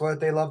 that's what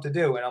they love to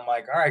do. And I'm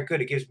like, all right,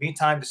 good. It gives me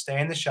time to stay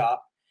in the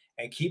shop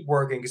and keep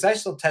working because I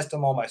still test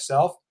them all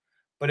myself.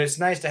 But it's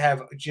nice to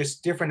have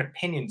just different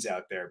opinions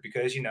out there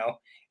because,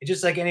 it's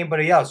just like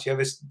anybody else. You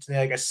have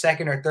like a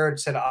second or third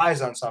set of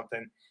eyes on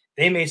something.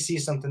 They may see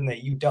something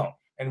that you don't,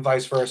 and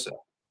vice versa.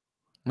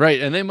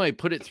 Right, and they might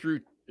put it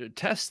through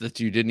tests that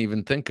you didn't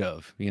even think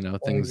of, things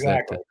that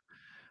Exactly.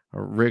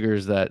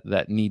 rigors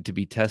that need to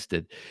be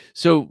tested.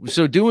 So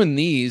doing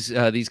these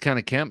kind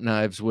of camp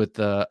knives with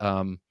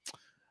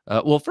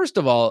well, first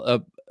of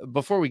all,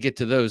 before we get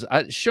to those,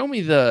 show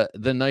me the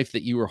knife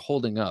that you were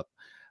holding up.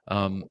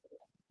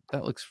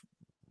 That looks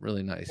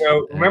really nice.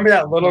 So And remember that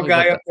tell little me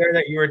about guy up that. there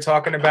that you were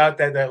talking about,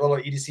 that little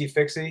EDC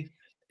fixie?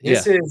 Yeah.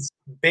 This is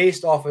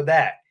based off of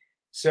that.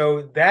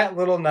 So that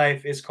little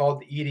knife is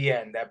called the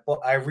EDN.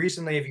 I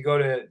recently, if you go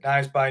to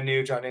Knives by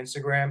Nuge on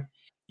Instagram,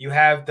 you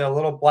have the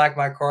little black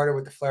micarta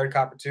with the flared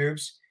copper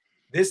tubes.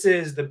 This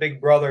is the big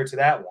brother to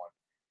that one.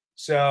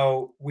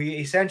 So we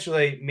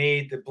essentially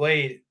made the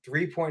blade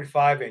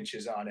 3.5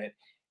 inches on it,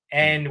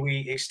 and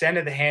we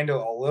extended the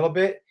handle a little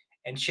bit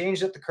and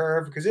changed up the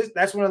curve, because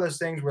that's one of those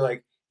things where,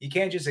 like, you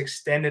can't just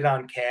extend it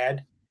on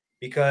CAD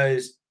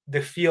because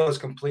the feel is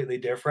completely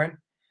different.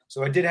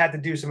 So I did have to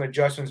do some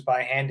adjustments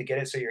by hand to get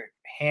it so your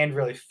hand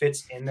really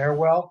fits in there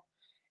well.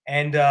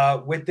 And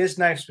with this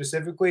knife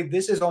specifically,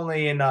 this is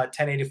only in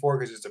 1084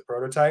 because it's a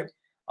prototype.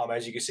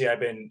 As you can see, I've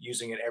been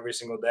using it every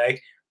single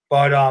day.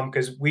 But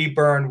because we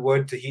burn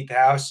wood to heat the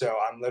house, so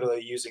I'm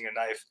literally using a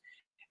knife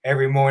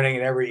every morning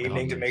and every Oh,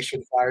 evening to make nice. sure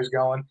the fire's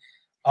going.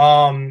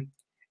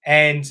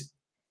 And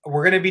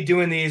we're going to be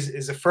doing these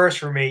is a first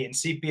for me in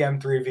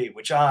CPM 3V,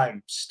 which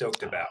I'm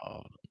stoked about.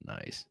 Oh,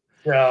 nice.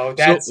 So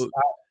So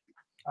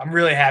I'm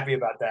really happy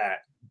about that.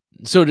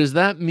 so does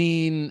that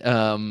mean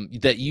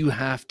that you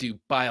have to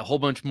buy a whole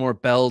bunch more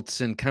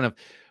belts and kind of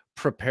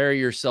prepare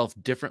yourself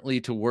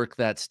differently to work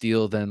that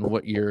steel than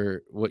what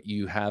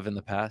you have in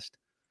the past?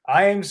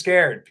 I am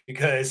scared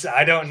because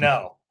I don't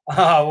know.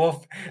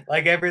 Well,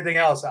 like everything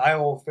else, I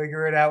will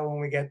figure it out when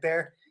we get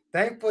there.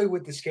 Thankfully,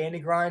 with the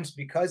scanning grinds,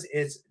 because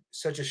it's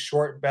such a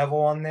short bevel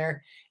on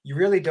there, you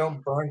really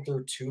don't burn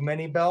through too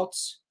many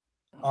belts,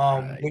 which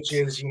Right.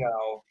 is,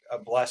 a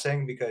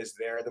blessing because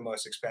they're the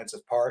most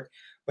expensive part.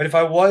 But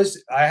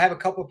I have a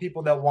couple of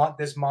people that want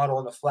this model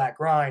in a flat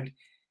grind.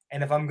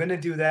 And if I'm going to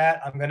do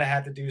that, I'm going to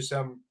have to do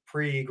some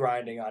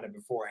pre-grinding on it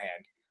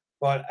beforehand.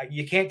 But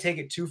you can't take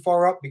it too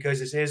far up because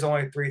this is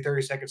only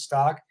 3/32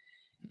 stock,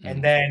 and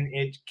Mm. then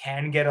it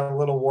can get a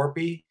little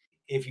warpy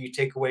if you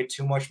take away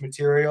too much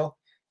material.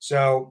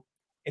 So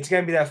it's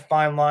going to be that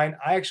fine line.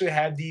 I actually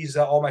have these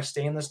all my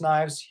stainless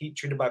knives heat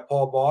treated by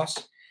Paul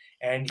Boss,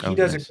 and he Oh,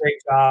 does a nice. great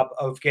job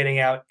of getting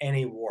out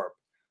any warp.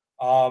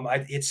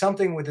 It's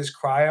something with his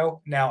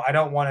cryo. Now I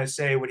don't want to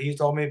say what he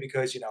told me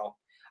because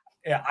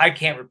I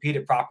can't repeat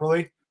it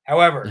properly.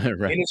 However,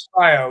 Right. in his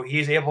cryo,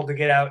 he's able to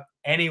get out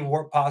any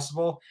warp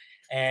possible,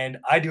 and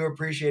I do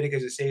appreciate it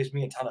because it saves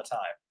me a ton of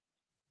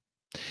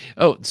time.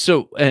 Oh,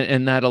 so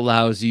and that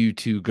allows you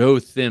to go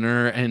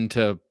thinner and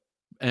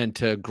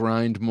to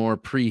grind more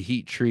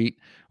pre-heat treat,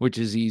 which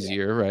is Yeah.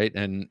 easier, right?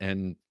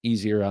 And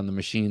easier on the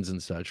machines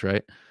and such,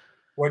 right?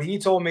 What he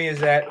told me is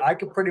that I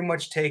could pretty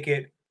much take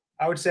it,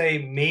 I would say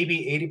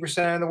maybe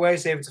 80% of the way,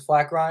 say if it's a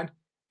flat grind,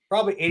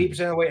 probably Mhm.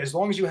 80% of the way. As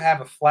long as you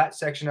have a flat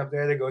section up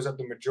there that goes up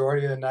the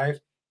majority of the knife,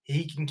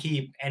 he can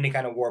keep any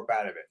kind of warp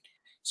out of it.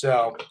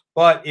 So,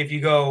 but if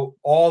you go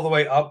all the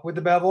way up with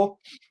the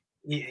bevel,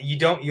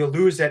 you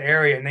lose that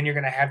area, and then you're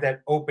going to have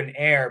that open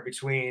air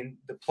between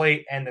the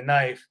plate and the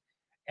knife,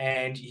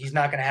 and he's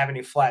not going to have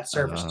any flat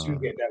surface to Uh,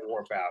 get that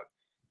warp out.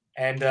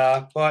 And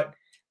but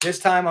this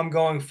time I'm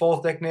going full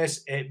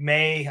thickness. I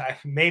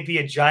may be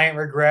a giant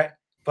regret,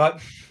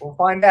 but we'll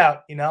find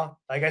out.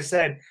 Like I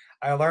said,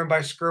 I learned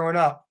by screwing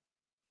up.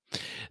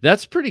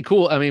 that's pretty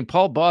cool. I mean,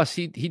 Paul Boss,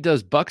 he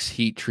does Bucks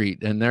heat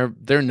treat, and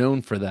they're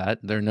known for that.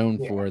 They're known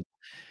Yeah. for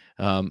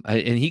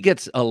and he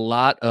gets a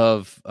lot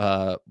of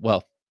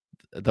well,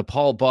 the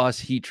Paul Boss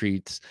heat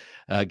treats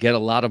get a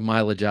lot of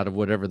mileage out of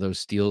whatever those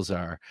steels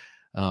are.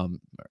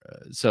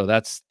 So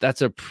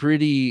that's a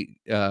pretty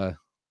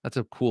that's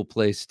a cool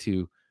place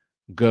to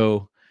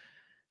go.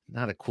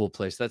 Not a cool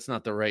place. That's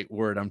not the right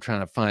word I'm trying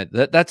to find.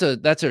 That's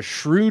a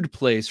shrewd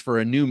place for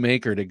a new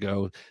maker to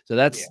go. So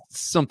Yeah. that's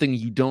something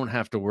you don't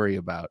have to worry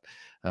about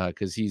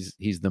because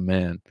he's the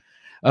man.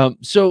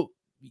 So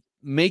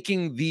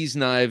making these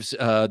knives,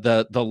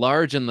 the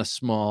large and the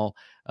small,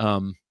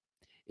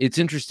 it's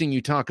interesting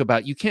you talk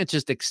about you can't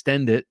just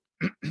extend it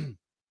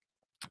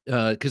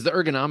because the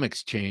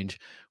ergonomics change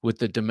with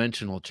the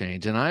dimensional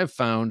change. And I have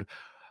found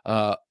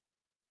uh,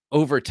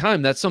 over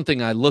time that's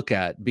something I look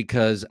at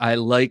because I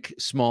like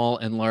small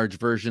and large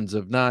versions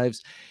of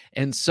knives,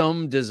 and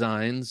some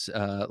designs,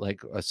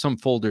 like some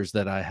folders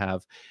that I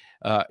have,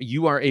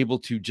 you are able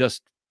to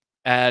just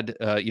add,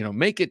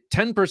 make it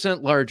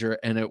 10% larger,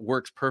 and it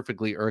works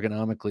perfectly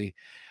ergonomically.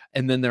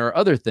 And then there are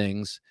other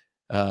things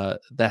that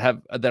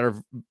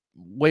are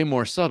way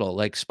more subtle,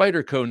 like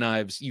Spyderco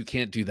knives. You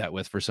can't do that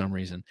with for some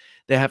reason.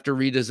 They have to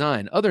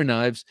redesign. Other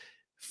knives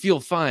feel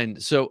fine.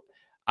 So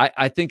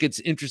I think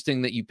it's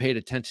interesting that you paid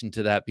attention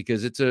to that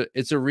because it's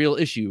a real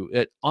issue.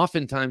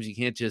 Oftentimes you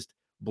can't just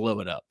blow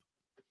it up.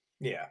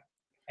 Yeah.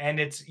 And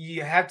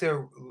you have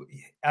to,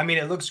 I mean,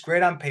 it looks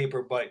great on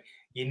paper, but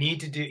you need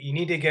to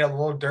get a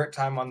little dirt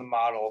time on the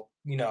model,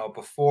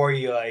 before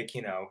you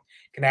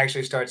can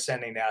actually start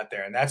sending it out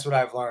there. And that's what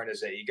I've learned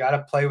is that you got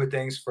to play with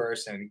things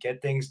first and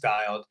get things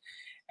dialed.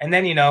 And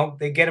then,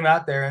 they get them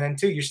out there. And then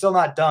too, you're still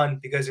not done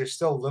because there's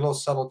still little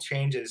subtle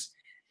changes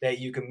that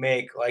you can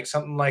make. Like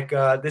something like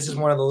this is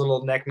one of the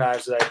little neck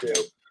knives that I do,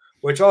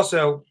 which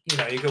also,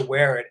 you could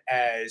wear it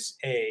as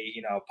a,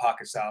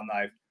 pocket style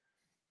knife.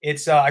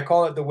 It's I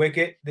call it the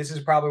Wicket. This is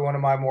probably one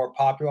of my more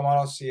popular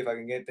models. See if I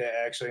can get that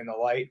actually in the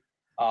light.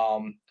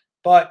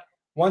 But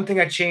one thing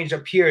I changed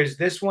up here is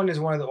this one is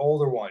one of the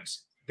older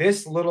ones.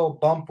 This little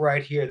bump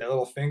right here, that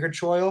little finger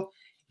choil,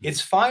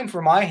 it's fine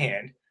for my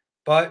hand,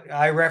 but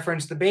I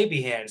reference the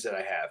baby hands that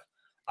I have.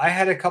 I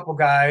had a couple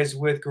guys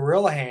with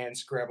gorilla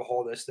hands grab a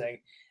hold of this thing,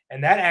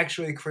 and that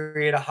actually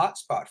created a hot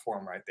spot for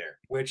them right there,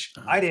 which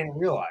I didn't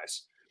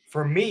realize.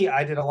 For me,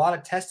 I did a lot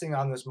of testing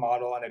on this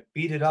model, and I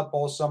beat it up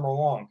all summer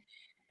long.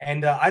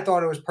 And I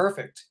thought it was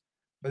perfect.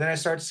 But then I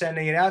started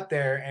sending it out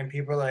there, and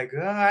people are like,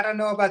 oh, I don't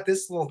know about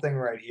this little thing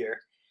right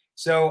here.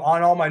 So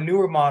on all my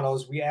newer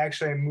models, we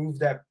actually moved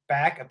that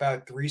back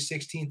about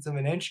 3/16 of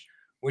an inch,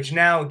 which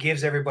now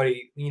gives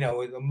everybody,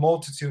 a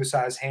multitude of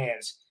size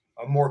hands,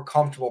 a more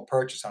comfortable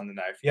purchase on the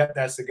knife. Yep,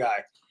 that's the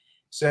guy.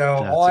 So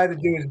all I had to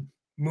do is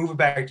move it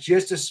back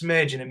just a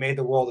smidge, and it made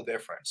the world of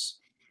difference.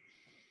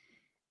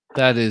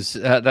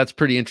 That's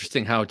pretty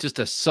interesting how just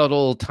a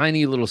subtle,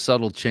 tiny little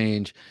subtle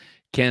change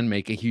can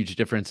make a huge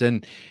difference.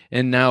 And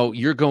now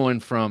you're going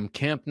from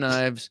camp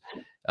knives,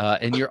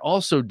 and you're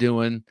also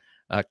doing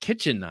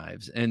kitchen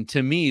knives. And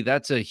to me,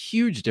 that's a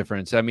huge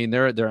difference. I mean,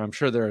 I'm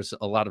sure there's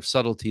a lot of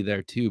subtlety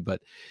there too,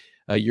 but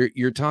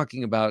you're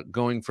talking about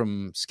going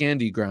from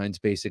Scandi grinds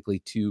basically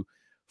to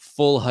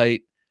full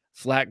height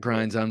flat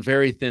grinds on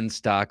very thin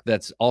stock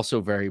that's also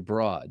very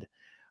broad.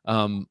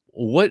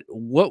 What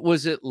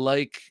was it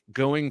like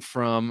going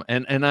from,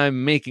 and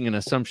I'm making an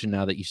assumption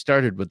now that you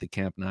started with the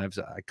camp knives,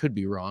 I could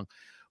be wrong,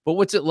 but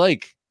what's it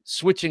like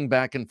switching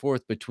back and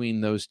forth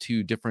between those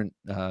two different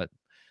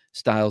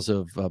styles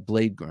of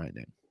blade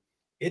grinding?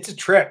 It's a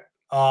trip.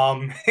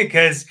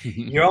 Because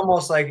you're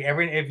almost like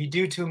if you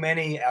do too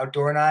many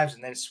outdoor knives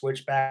and then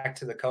switch back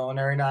to the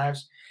culinary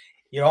knives,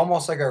 you're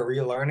almost like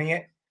relearning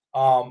it.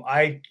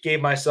 I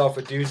gave myself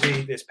a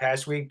doozy this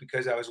past week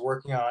because I was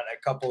working on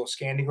a couple of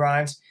Scandi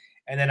grinds,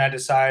 and then I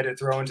decided to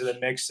throw into the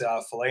mix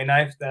fillet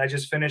knife that I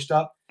just finished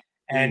up.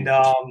 And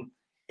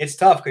it's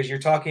tough because you're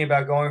talking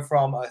about going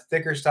from a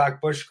thicker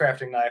stock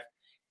bushcrafting knife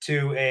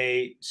to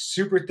a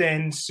super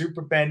thin,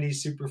 super bendy,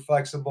 super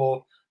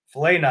flexible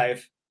fillet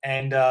knife,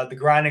 and the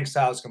grinding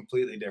style is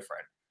completely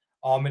different.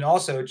 And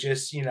also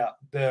just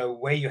the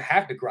way you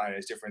have to grind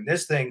is different.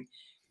 This thing,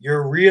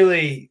 you're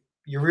really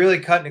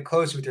cutting it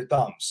close with your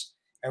thumbs.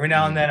 Every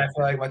now and then, I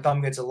feel like my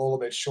thumb gets a little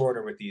bit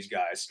shorter with these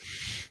guys.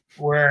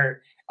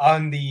 Where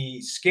on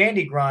the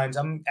Scandi grinds,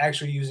 I'm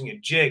actually using a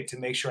jig to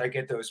make sure I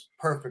get those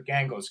perfect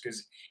angles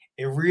because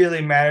it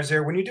really matters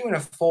there. When you're doing a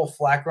full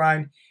flat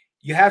grind,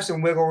 you have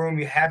some wiggle room.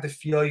 You have the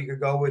feel you could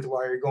go with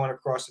while you're going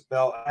across the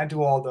belt. I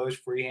do all those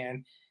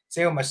freehand.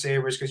 Same with my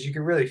sabers because you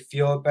can really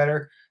feel it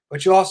better.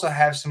 But you also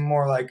have some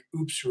more like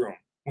oops room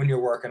when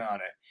you're working on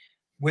it.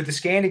 With the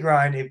Scandi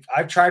grind, if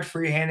I've tried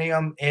freehanding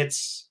them,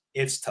 it's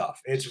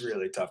tough. It's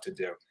really tough to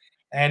do.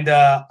 And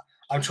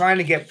I'm trying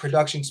to get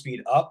production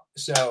speed up.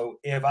 So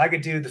if I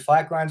could do the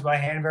flat grinds by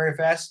hand very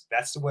fast,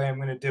 that's the way I'm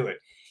going to do it.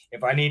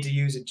 If I need to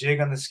use a jig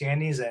on the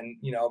Scandis, then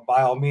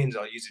by all means,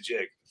 I'll use a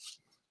jig.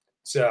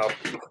 So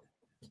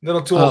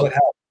little tools that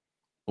help.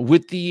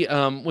 With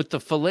the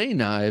fillet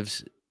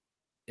knives,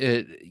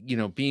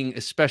 being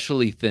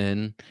especially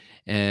thin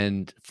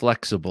and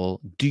flexible,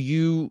 do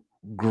you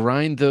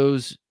grind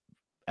those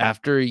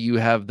after you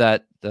have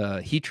that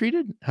heat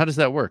treated? How does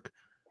that work?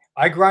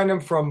 I grind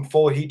them from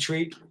full heat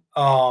treat.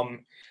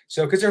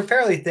 So because they're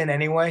fairly thin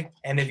anyway,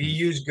 and if you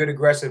use good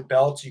aggressive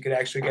belts, you could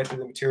actually get through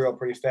the material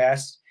pretty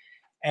fast.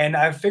 And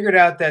I've figured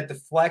out that the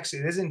flex,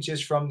 it isn't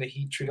just from the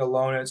heat treat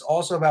alone. It's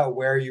also about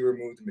where you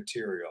remove the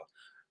material.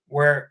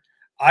 Where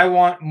I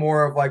want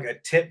more of like a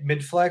tip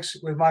mid flex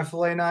with my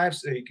fillet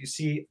knives. So you can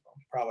see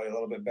probably a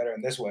little bit better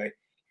in this way.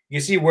 You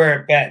see where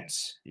it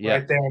bends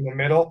right there in the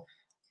middle.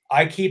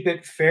 I keep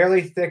it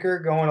fairly thicker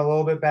going a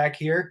little bit back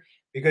here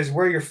because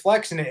where you're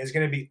flexing it is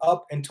going to be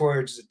up and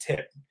towards the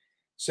tip.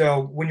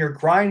 So when you're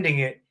grinding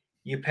it,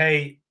 you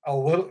pay a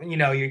little,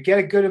 you get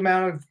a good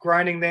amount of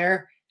grinding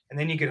there, and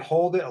then you could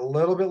hold it a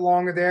little bit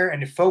longer there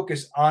and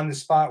focus on the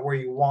spot where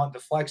you want the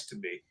flex to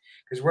be.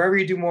 Because wherever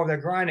you do more of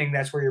that grinding,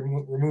 that's where you're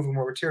removing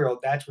more material.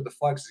 That's where the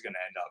flex is going to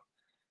end up.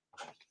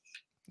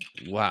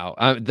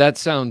 Wow, that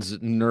sounds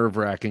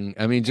nerve-wracking.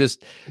 I mean,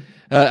 just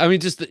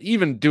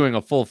even doing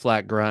a full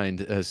flat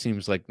grind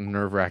seems like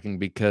nerve-wracking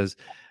because,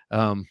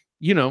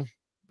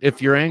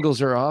 if your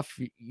angles are off,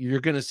 you're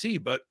going to see.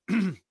 But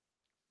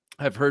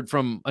I've heard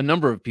from a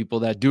number of people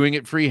that doing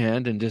it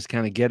freehand and just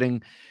kind of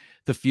getting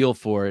the feel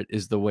for it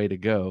is the way to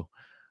go.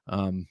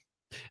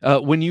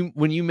 When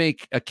you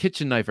make a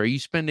kitchen knife, are you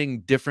spending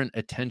different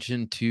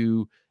attention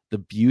to the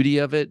beauty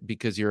of it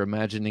because you're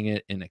imagining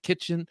it in a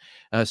kitchen?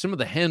 Some of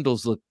the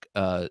handles look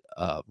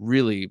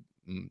really,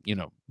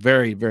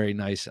 very, very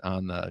nice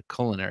on the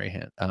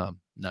culinary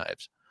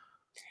knives.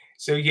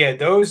 So yeah,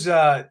 those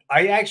I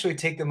actually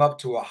take them up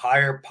to a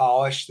higher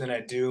polish than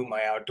I do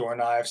my outdoor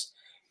knives.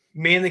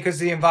 Mainly because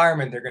the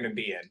environment they're going to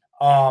be in.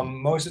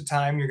 Most of the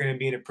time, you're going to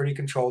be in a pretty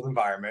controlled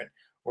environment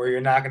where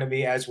you're not going to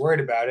be as worried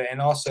about it. And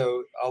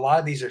also, a lot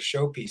of these are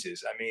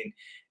showpieces. I mean,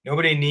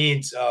 nobody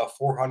needs a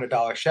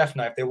 $400 chef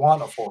knife. They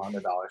want a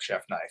 $400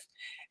 chef knife.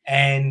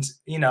 And,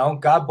 you know,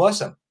 God bless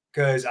them,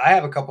 because I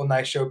have a couple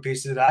nice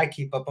showpieces that I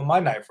keep up on my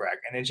knife rack.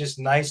 And it's just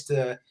nice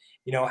to,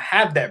 you know,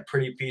 have that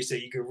pretty piece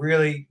that you could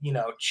really, you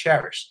know,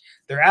 cherish.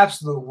 They're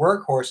absolute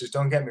workhorses,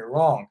 don't get me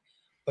wrong.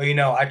 But, you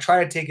know, I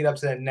try to take it up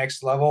to that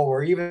next level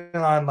where even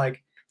on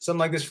like something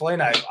like this fillet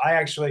knife, I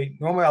actually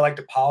normally I like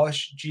to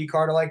polish G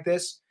carter like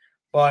this,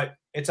 but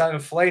it's on a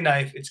fillet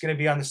knife. It's going to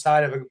be on the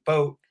side of a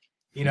boat.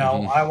 You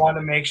know, I want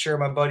to make sure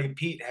my buddy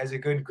Pete has a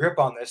good grip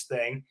on this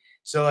thing.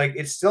 So like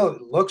it still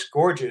looks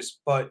gorgeous,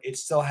 but it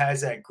still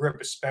has that grip,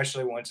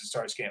 especially once it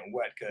starts getting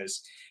wet,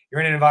 because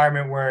you're in an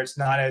environment where it's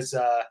not as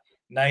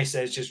nice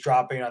as just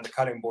dropping on the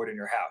cutting board in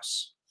your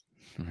house.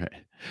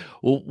 Right.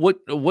 Well,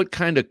 what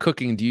kind of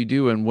cooking do you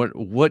do, and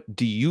what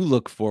do you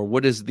look for?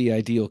 What is the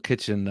ideal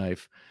kitchen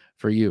knife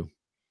for you?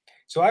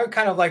 So I would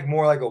kind of like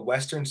more like a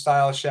Western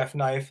style chef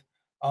knife.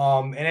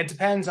 And it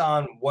depends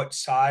on what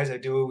size I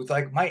do it with.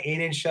 Like my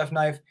 8-inch chef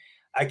knife,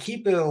 I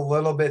keep it a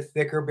little bit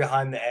thicker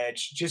behind the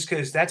edge just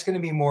because that's going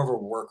to be more of a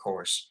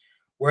workhorse.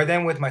 Where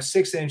then with my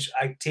 6-inch,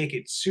 I take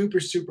it super,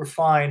 super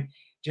fine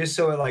just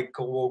so it like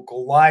will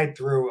glide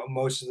through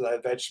most of the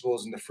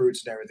vegetables and the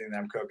fruits and everything that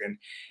I'm cooking.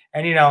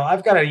 And, you know,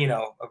 I've got a, you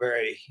know, a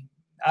very,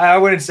 I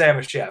wouldn't say I'm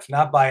a chef,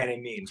 not by any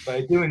means, but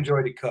I do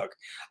enjoy to cook.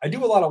 I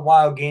do a lot of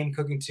wild game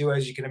cooking too,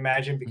 as you can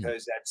imagine, Mm.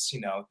 because that's,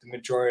 you know, the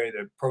majority of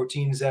the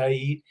proteins that I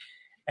eat.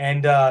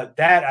 And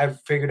that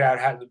I've figured out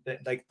how to,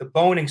 like the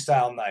boning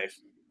style knife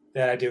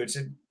that I do. It's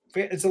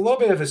a little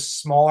bit of a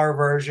smaller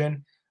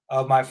version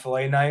of my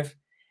fillet knife.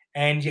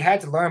 And you had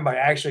to learn by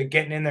actually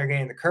getting in there,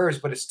 getting the curves,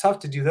 but it's tough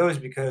to do those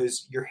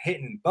because you're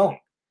hitting bone.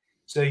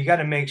 So you got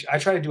to make I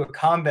try to do a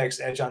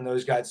convex edge on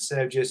those guys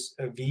instead of just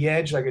a V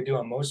edge like I do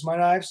on most of my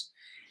knives,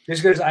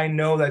 just because I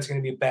know that's going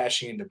to be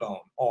bashing into bone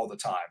all the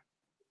time.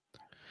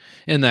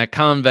 And that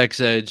convex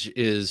edge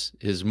is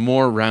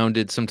more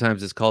rounded.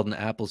 Sometimes it's called an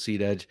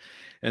appleseed edge,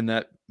 and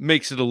that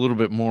makes it a little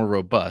bit more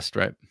robust,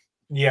 right?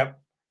 Yep.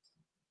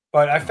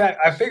 But Oh,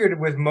 I figured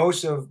with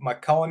most of my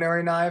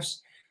culinary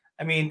knives,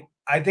 I mean,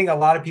 I think a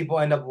lot of people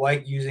end up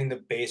like using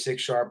the basic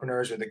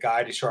sharpeners or the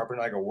guy to sharpen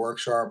like a work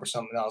sharp or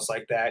something else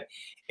like that.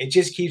 It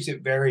just keeps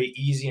it very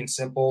easy and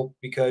simple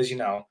because, you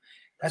know,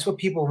 that's what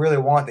people really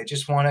want. They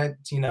just want it,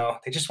 you know,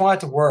 they just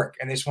want it to work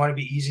and they just want to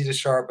be easy to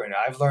sharpen.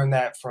 I've learned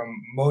that from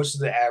most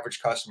of the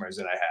average customers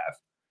that I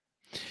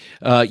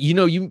have. You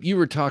know, you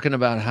were talking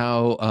about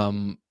how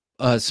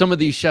some of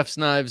these chef's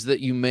knives that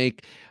you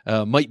make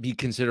might be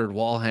considered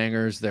wall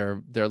hangers.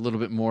 They're a little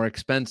bit more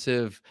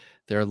expensive.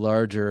 They're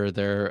larger.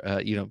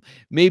 They're you know,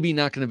 maybe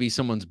not going to be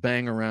someone's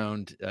bang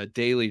around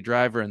daily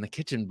driver in the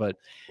kitchen. But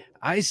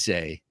I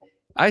say,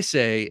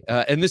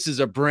 and this is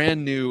a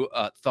brand new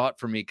thought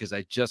for me because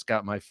I just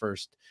got my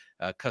first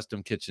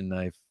custom kitchen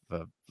knife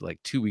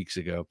like 2 weeks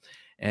ago,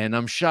 and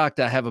I'm shocked.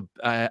 I have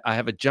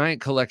a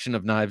giant collection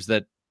of knives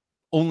that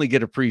only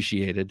get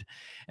appreciated.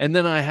 And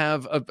then I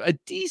have a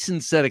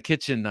decent set of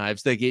kitchen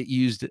knives that get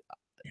used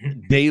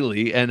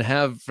daily and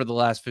have for the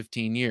last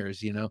 15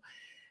 years, you know.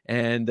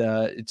 And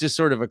it just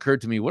sort of occurred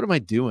to me, what am I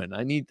doing?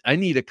 I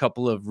need a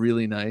couple of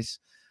really nice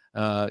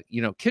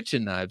you know,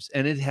 kitchen knives,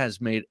 and it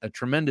has made a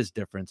tremendous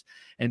difference.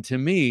 And to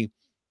me,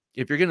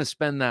 if you're going to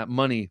spend that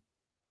money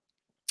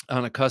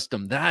on a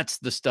custom, that's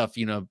the stuff,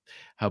 you know,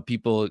 how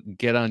people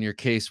get on your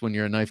case when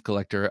you're a knife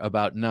collector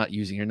about not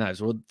using your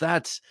knives. Well,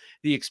 that's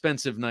the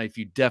expensive knife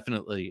you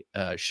definitely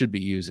should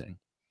be using.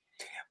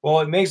 Well,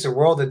 it makes a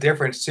world of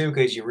difference too,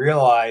 because you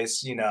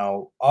realize, you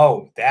know,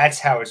 oh, that's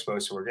how it's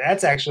supposed to work.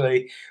 That's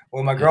actually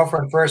when my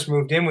girlfriend first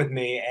moved in with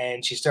me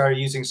and she started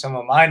using some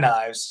of my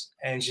knives,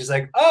 and she's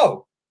like,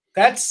 "Oh,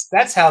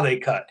 that's how they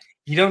cut.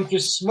 You don't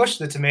just smush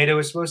the tomato;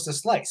 it's supposed to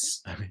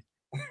slice."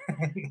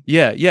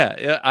 Yeah, yeah,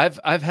 yeah.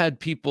 I've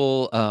had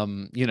people,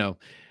 you know,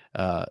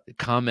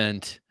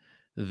 comment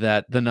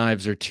that the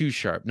knives are too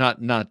sharp.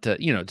 Not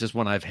you know, just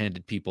when I've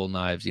handed people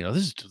knives, you know,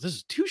 this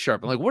is too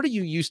sharp. I'm like, what are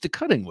you used to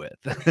cutting with?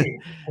 You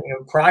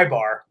know, pry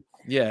bar.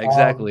 Yeah, Um,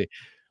 exactly.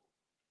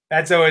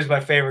 That's always my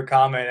favorite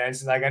comment, and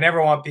it's like I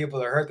never want people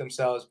to hurt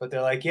themselves, but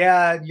they're like,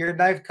 "Yeah, your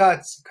knife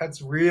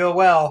cuts real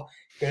well,"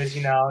 because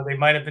you know they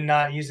might have been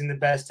not using the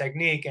best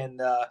technique,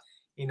 and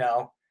you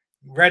know,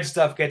 red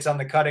stuff gets on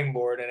the cutting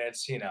board, and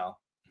it's you know,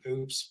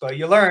 oops. But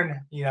you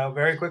learn, you know,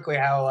 very quickly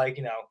how like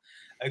you know,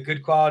 a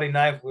good quality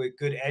knife with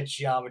good edge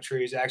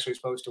geometry is actually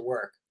supposed to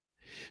work.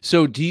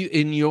 So, do you,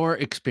 in your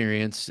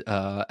experience,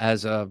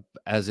 as a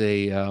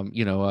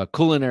you know, a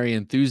culinary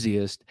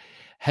enthusiast,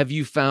 have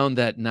you found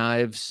that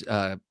knives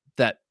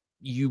that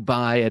you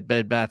buy at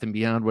Bed Bath and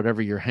Beyond, whatever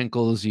your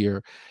Henkels,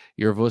 your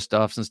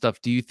Wusthoffs and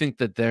stuff, do you think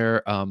that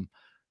they're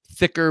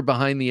thicker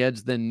behind the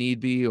edge than need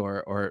be,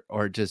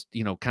 or just,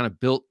 you know, kind of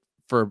built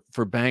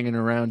for banging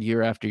around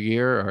year after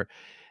year, or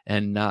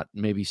and not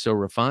maybe so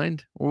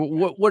refined?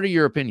 What are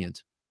your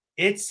opinions?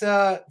 It's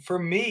for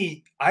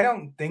me, I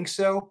don't think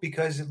so,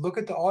 because look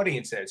at the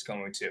audience that it's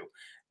going to.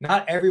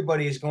 Not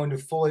everybody is going to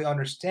fully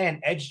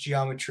understand edge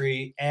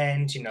geometry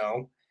and,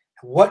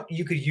 what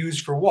you could use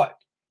for what.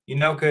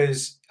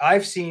 Because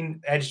I've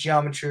seen edge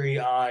geometry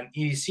on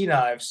EDC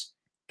knives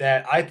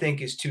that I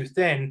think is too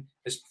thin.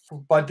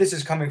 But this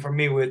is coming from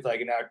me with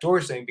like an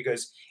outdoors thing,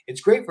 because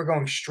it's great for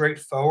going straight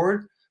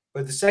forward.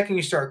 But the second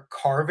you start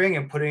carving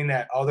and putting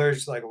that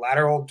others like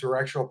lateral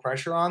directional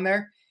pressure on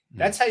there,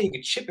 that's how you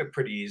could chip it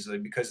pretty easily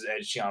because of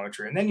edge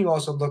geometry. And then you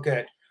also look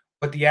at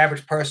what the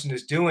average person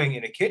is doing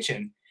in a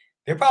kitchen.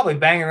 They're probably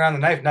banging around the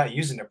knife, not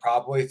using it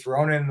properly,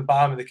 throwing it in the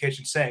bottom of the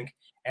kitchen sink,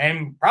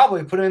 and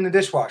probably putting it in the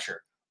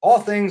dishwasher. All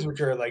things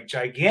which are like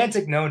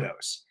gigantic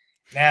no-nos.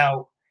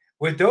 Now,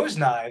 with those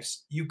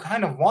knives, you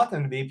kind of want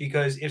them to be,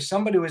 because if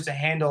somebody was to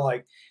handle,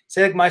 like,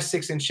 say, like my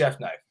 6-inch chef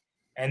knife,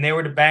 and they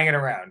were to bang it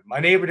around, my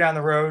neighbor down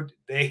the road,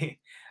 I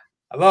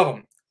love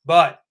them,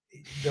 but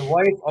the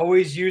wife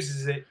always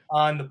uses it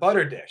on the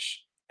butter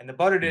dish, and the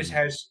butter dish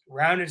has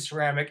rounded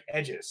ceramic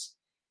edges,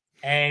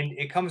 and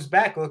it comes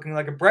back looking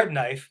like a bread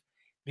knife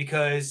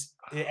because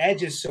the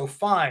edge is so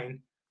fine,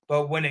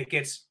 but when it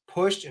gets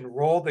pushed and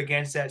rolled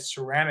against that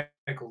ceramic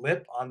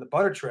lip on the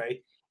butter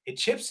tray, it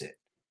chips it.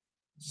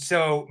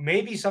 So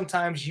maybe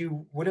sometimes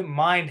you wouldn't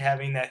mind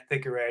having that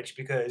thicker edge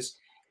because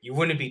you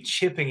wouldn't be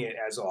chipping it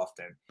as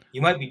often.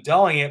 You might be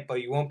dulling it,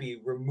 but you won't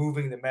be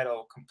removing the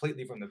metal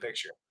completely from the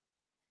picture.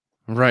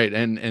 Right,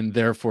 and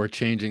therefore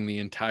changing the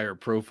entire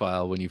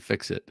profile when you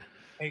fix it.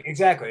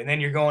 Exactly, and then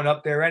you're going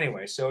up there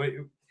anyway. So it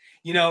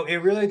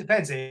really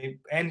depends.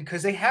 And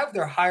because they have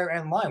their higher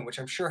end line, which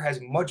I'm sure has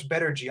much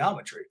better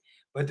geometry,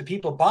 but the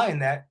people buying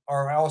that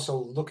are also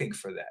looking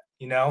for that.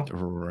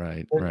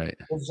 Right, But right.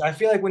 I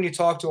feel like when you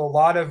talk to a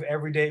lot of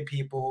everyday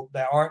people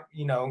that aren't,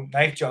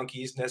 knife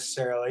junkies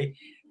necessarily,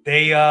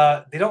 they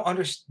don't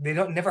understand. They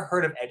don't never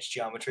heard of edge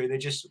geometry. They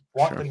just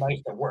want the knife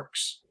that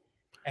works,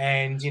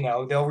 and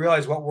they'll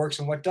realize what works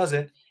and what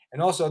doesn't,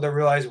 and also they'll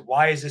realize,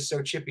 why is this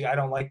so chippy? I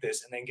don't like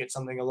this, and then get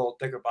something a little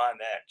thicker behind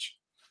the edge.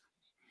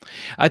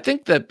 I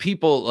think that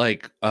people,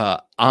 like,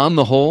 on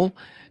the whole,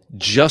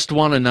 just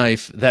want a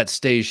knife that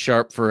stays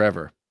sharp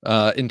forever,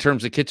 in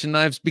terms of kitchen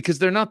knives, because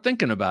they're not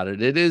thinking about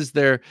it. It is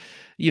their,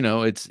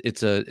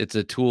 it's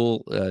a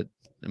tool,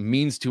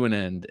 means to an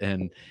end,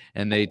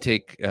 and they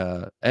take,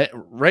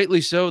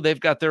 rightly so, they've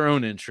got their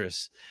own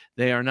interests.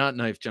 They are not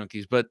knife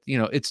junkies, but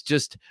it's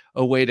just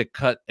a way to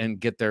cut and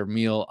get their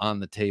meal on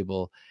the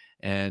table.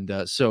 And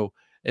so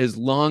as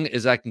long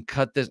as I can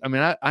cut this, I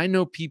mean, I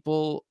know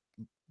people,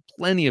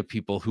 plenty of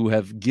people who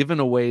have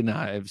given away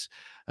knives,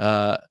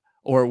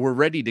 or were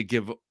ready to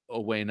give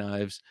away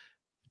knives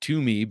to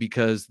me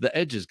because the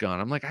edge is gone.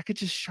 I'm like, I could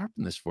just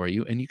sharpen this for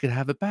you and you could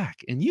have it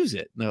back and use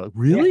it. And they're like,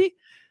 Yeah, really?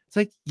 It's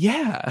like,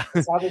 yeah.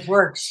 that's how this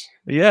works.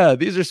 Yeah,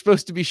 these are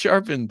supposed to be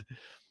sharpened.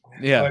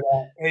 Yeah.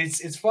 But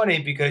it's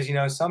funny because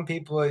some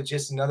people, it's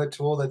just another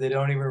tool that they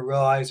don't even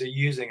realize they're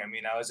using. I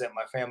mean, I was at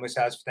my family's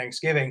house for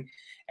Thanksgiving,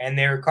 and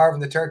they were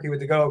carving the turkey with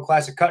the good old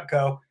classic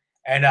Cutco,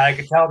 and I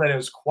could tell that it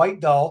was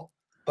quite dull.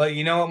 But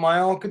you know what my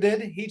uncle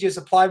did? He just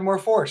applied more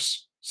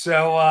force.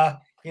 So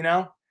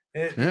Yeah.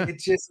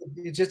 it's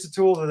just a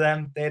tool to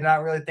them. They're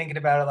not really thinking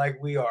about it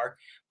like we are.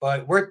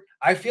 But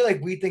I feel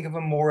like we think of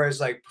them more as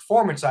like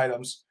performance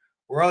items,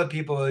 where other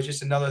people is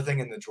just another thing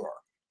in the drawer.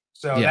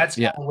 So Yeah. that's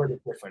kind Yeah. of where the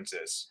difference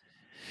is.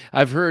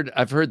 I've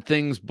heard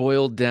things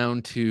boiled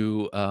down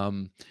to,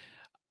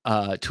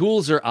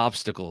 tools or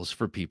obstacles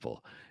for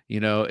people.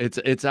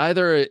 It's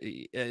either,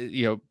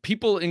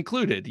 people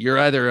included. You're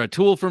either a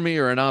tool for me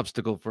or an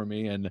obstacle for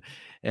me, and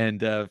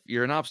if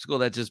you're an obstacle,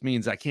 that just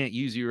means I can't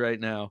use you right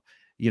now.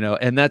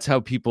 And that's how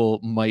people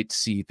might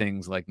see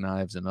things like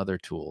knives and other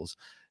tools.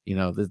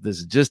 This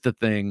is just a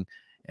thing,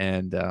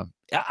 and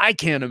I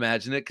can't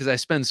imagine it because I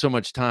spend so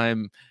much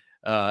time,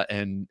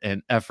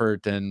 and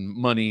effort and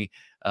money,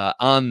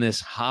 on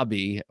this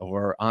hobby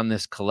or on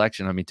this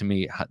collection. I mean, to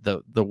me,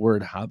 the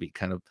word hobby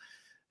kind of,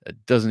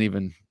 doesn't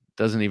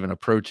even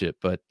approach it.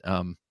 But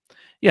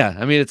yeah,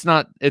 I mean, it's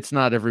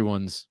not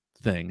everyone's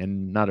thing,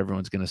 and not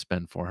everyone's going to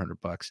spend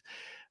 $400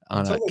 on a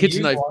Until they kitchen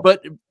use knife.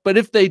 one. But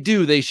if they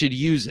do, they should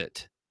use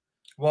it.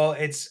 Well,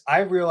 I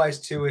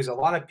realized too is a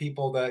lot of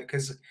people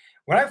because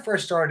when I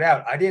first started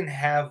out, I didn't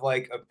have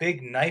like a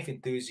big knife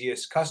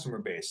enthusiast customer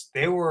base.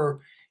 They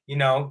were,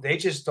 they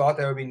just thought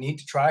that would be neat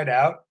to try it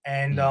out.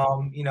 And,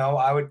 Mm.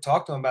 I would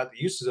talk to them about the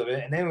uses of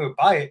it, and then we would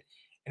buy it.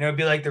 And it would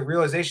be like the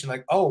realization,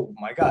 like, oh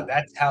my God,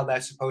 that's how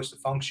that's supposed to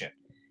function.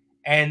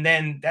 And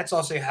then that's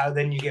also how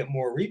then you get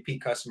more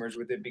repeat customers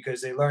with it,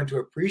 because they learn to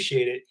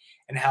appreciate it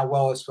and how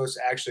well it's supposed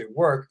to actually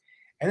work.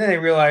 And then they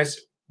realize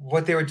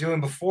what they were doing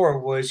before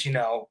was,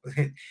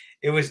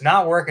 it was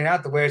not working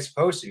out the way it's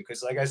supposed to.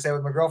 Because like I said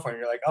with my girlfriend,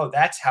 you're like, oh,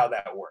 that's how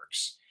that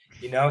works.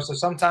 So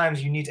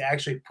sometimes you need to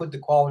actually put the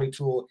quality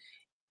tool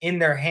in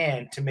their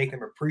hand to make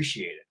them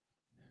appreciate it.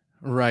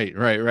 Right,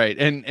 right, right.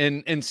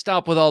 And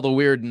stop with all the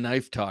weird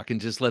knife talk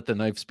and just let the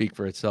knife speak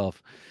for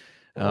itself.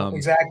 Well,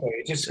 exactly.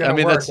 It's just I gonna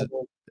mean, work. that's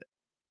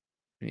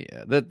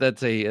Yeah,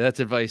 that's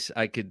advice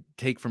I could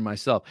take from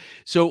myself.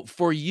 So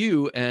for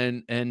you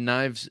and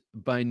Knives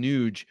by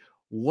Nuge,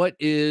 what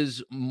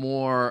is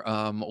more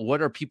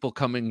what are people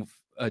coming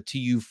to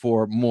you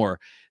for more?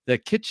 The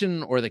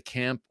kitchen or the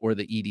camp or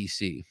the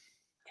EDC?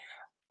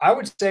 I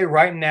would say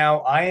right now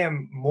I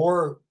am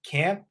more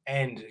camp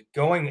and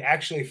going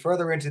actually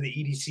further into the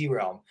EDC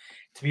realm.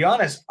 To be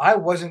honest, I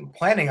wasn't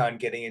planning on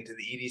getting into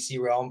the EDC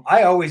realm.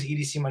 I always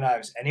EDC my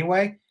knives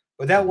anyway,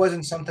 but that Mhm.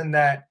 wasn't something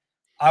that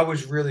I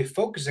was really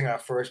focusing on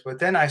first. But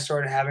then I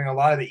started having a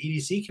lot of the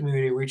EDC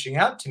community reaching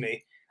out to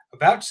me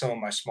about some of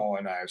my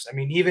smaller knives. I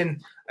mean, even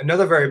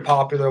another very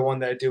popular one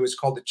that I do is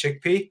called the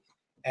Chickpea.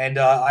 And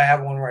I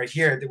have one right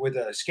here with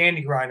a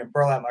Scandi grind and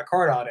burlap my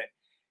card on it.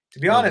 To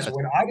be Oh, honest, that's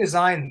when I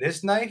designed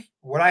this knife,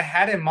 what I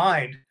had in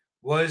mind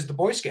was the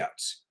Boy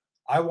Scouts.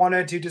 I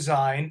wanted to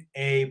design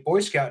a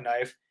Boy Scout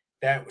knife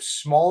that was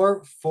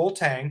smaller, full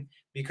tang,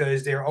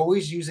 because they're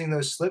always using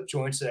those slip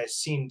joints that I've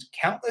seen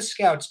countless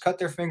scouts cut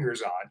their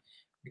fingers on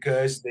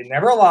because they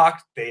never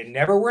locked, they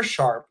never were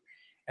sharp.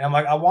 And I'm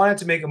like, I wanted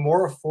to make a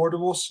more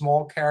affordable,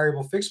 small,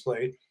 carryable fixed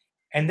blade.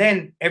 And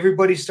then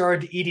everybody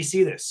started to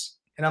EDC this.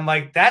 And I'm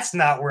like, that's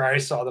not where I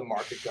saw the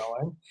market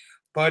going.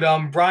 But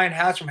Brian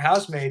House from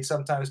Housemaid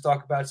sometimes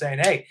talk about saying,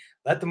 "Hey,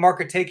 let the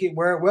market take it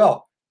where it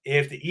will.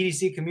 If the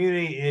EDC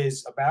community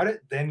is about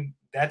it, then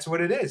that's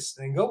what it is.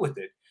 Then go with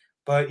it."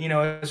 But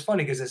it's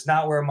funny because it's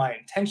not where my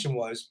intention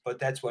was, but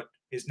that's what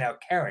is now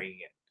carrying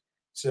it.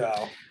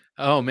 So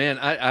Oh man,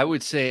 I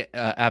would say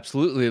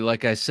absolutely.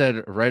 Like I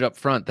said right up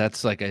front,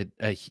 that's like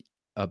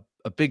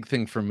a big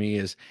thing for me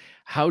is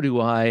how do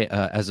I,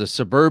 as a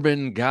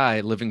suburban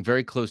guy living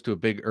very close to a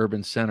big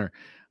urban center,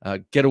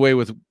 get away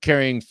with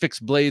carrying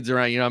fixed blades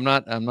around? You know,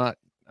 I'm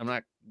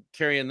not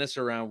carrying this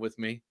around with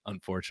me.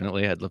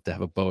 Unfortunately, I'd love to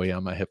have a Bowie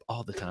on my hip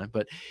all the time.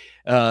 But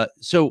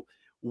so,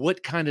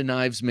 what kind of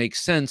knives make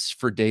sense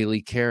for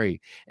daily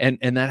carry? And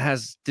that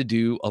has to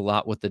do a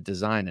lot with the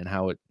design and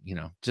how it,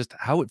 just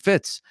how it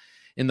fits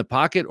in the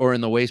pocket or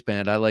in the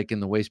waistband. I like in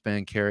the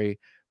waistband carry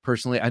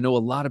personally. I know a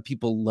lot of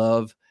people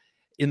love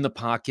in the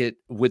pocket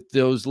with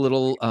those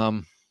little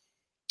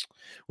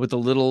with the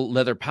little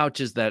leather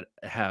pouches that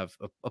have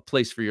a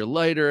place for your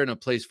lighter and a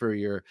place for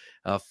your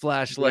yeah,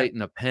 flashlight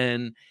and a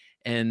pen,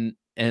 and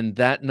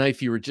that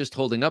knife you were just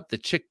holding up, the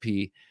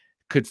Chickpea,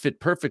 could fit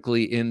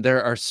perfectly in.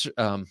 There are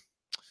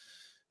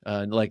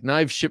like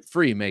Knives Ship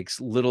Free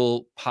makes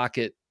little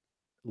pocket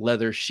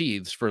leather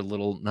sheaths for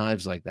little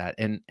knives like that,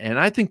 and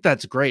I think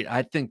that's great.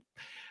 I think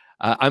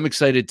I'm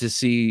excited to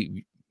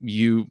see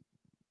you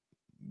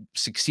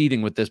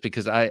succeeding with this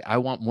because I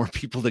want more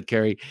people to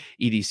carry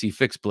EDC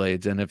fixed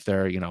blades, and if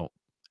they're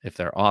if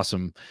they're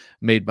awesome,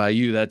 made by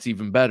you, that's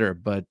even better.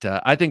 But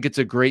I think it's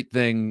a great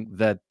thing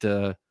that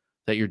that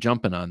you're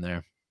jumping on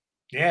there.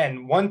 yeah.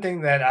 And one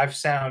thing that I've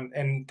found,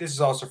 and this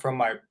is also from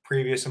my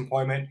previous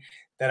employment,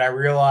 that I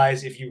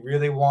realize if you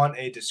really want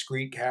a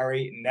discreet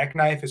carry, neck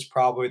knife is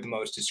probably the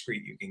most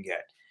discreet you can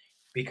get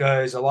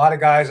because a lot of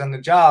guys on the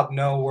job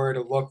know where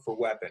to look for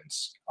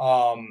weapons.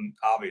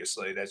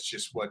 Obviously, that's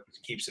just what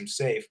keeps them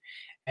safe.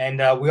 And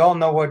we all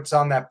know what's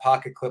on that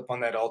pocket clip on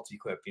that ulti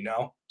clip, you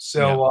know?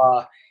 Yeah.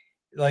 So,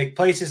 like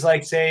places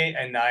like say,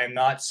 and I am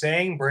not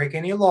saying break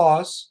any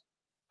laws.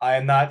 I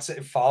am not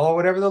follow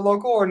whatever the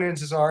local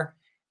ordinances are.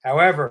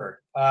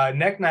 However,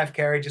 neck knife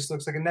carry just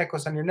looks like a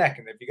necklace on your neck,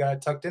 and if you got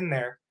it tucked in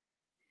there,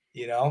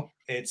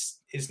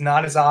 it's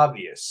not as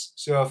obvious.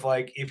 So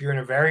if you're in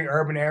a very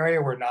urban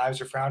area where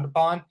knives are frowned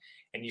upon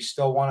and you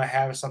still want to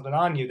have something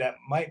on you, that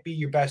might be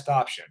your best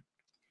option.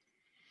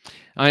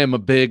 I am a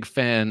big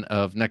fan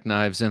of neck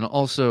knives, and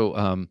also,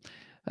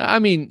 I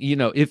mean,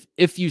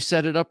 if you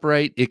set it up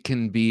right, it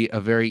can be a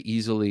very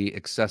easily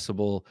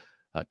accessible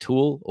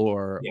tool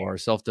Yeah, or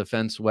self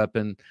defense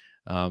weapon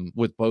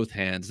with both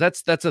hands.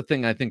 That's a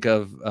thing I think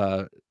of.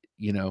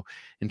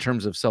 In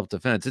terms of self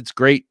defense, it's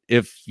great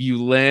if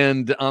you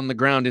land on the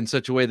ground in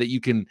such a way that you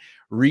can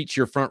reach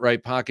your front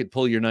right pocket,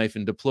 pull your knife,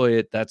 and deploy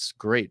it. That's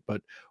great.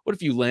 But what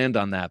if you land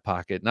on that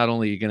pocket? Not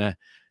only are you gonna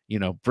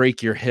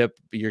break your hip,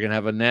 you're going to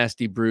have a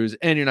nasty bruise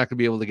and you're not going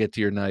to be able to get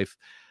to your knife.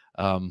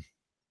 Um,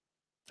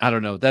 I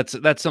don't know.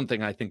 That's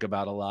something I think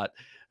about a lot.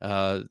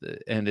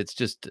 And it's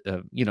just,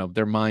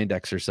 their mind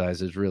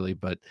exercises really,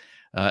 but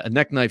a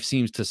neck knife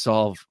seems to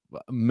solve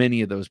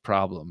many of those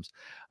problems.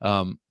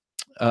 Um,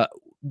 uh,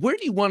 where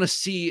do you want to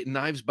see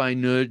Knives by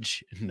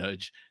Nuge?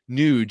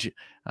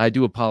 I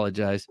do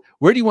apologize.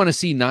 Where do you want to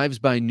see Knives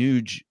by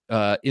Nuge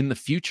in the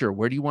future?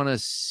 Where do you want to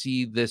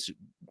see this?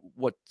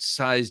 What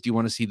size do you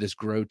want to see this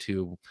grow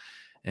to?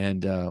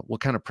 And what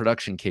kind of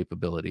production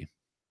capability?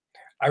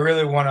 I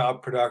really want to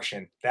up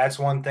production. That's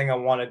one thing I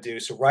want to do.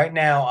 So right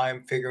now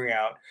I'm figuring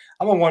out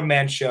I'm a one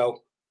man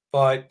show,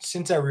 but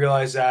since I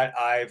realized that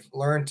I've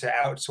learned to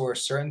outsource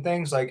certain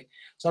things, like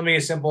something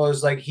as simple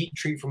as like heat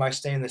treat for my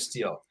stainless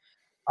steel.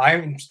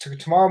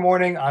 Tomorrow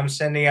morning. I'm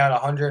sending out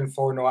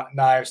 104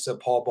 knives to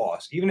Paul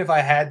Boss. Even if I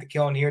had the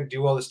kiln here to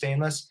do all the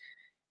stainless,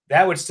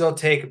 that would still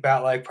take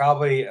about like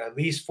probably at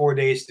least 4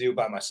 days to do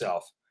by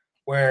myself,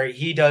 where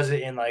he does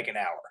it in like an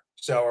hour.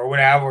 So, or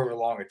whatever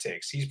long it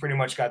takes. He's pretty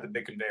much got the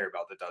big conveyor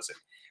belt that does it.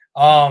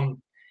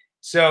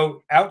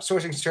 So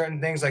outsourcing certain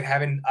things like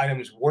having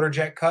items water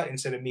jet cut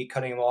instead of me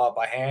cutting them all out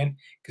by hand,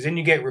 because then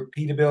you get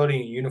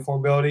repeatability and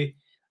uniformability.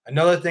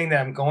 Another thing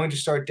that I'm going to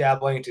start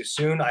dabbling into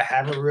soon, I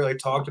haven't really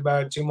talked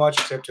about it too much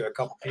except to a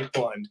couple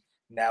people and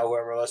now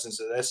whoever listens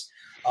to this.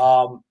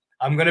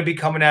 I'm going to be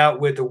coming out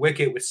with the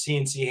Wicket with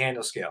CNC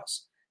handle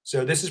scales.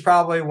 So this is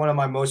probably one of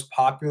my most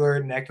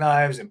popular neck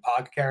knives and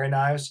pocket carry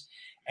knives.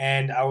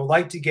 And I would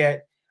like to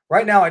get,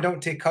 right now I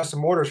don't take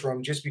custom orders from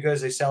them just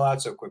because they sell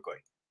out so quickly.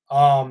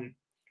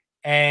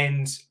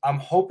 And I'm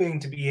hoping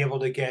to be able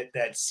to get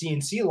that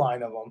CNC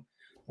line of them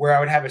where I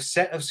would have a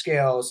set of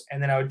scales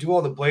and then I would do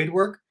all the blade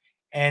work.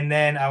 And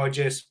then I would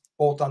just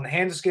bolt on the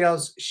handle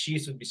scales.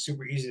 Sheaths would be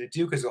super easy to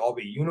do because they'll all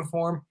be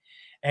uniform.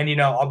 And, you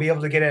know, I'll be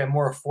able to get a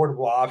more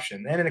affordable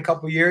option. Then in a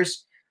couple of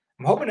years,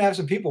 I'm hoping to have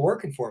some people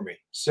working for me.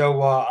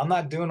 So I'm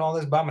not doing all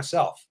this by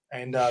myself.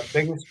 And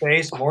bigger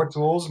space, more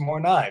tools, more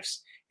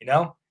knives. You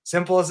know,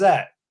 simple as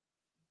that.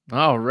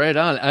 Oh, right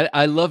on.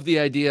 I love the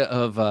idea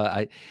of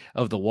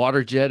the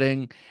water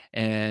jetting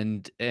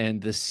and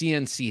the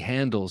CNC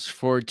handles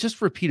for just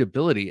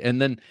repeatability,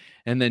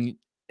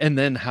 and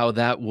then how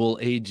that will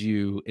aid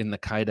you in the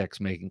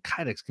kydex making.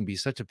 Kydex can be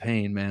such a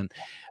pain, man.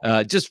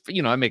 Just,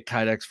 you know, I make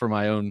kydex for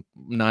my own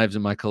knives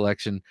in my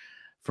collection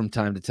from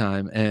time to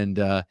time,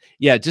 and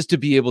yeah, just to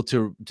be able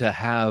to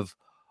have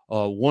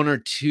one or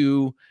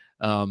two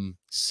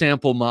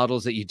sample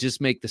models that you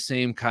just make the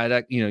same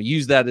kydex, you know,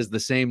 use that as the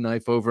same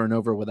knife over and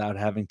over without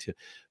having to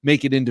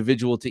make it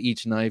individual to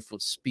each knife, will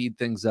speed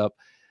things up.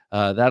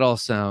 That all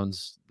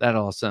sounds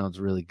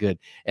really good.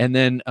 And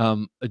then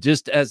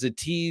just as a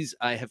tease,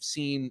 I have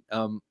seen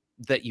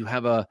that you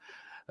have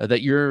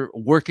that you're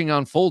working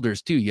on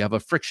folders too. You have a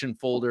friction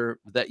folder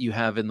that you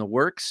have in the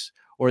works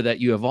or that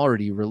you have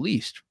already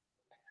released.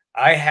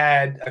 I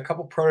had a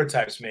couple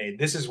prototypes made.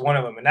 This is one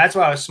of them. And that's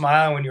why I was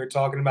smiling when you were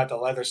talking about the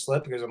leather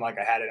slip, because I'm like,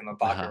 I had it in my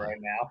pocket right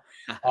now.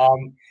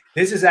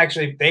 This is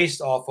actually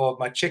based off of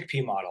my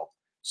chickpea model.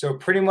 So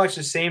pretty much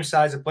the same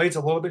size. The blade's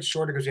a little bit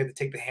shorter because we have to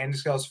take the handle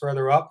scales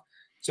further up.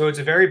 So it's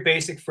a very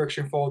basic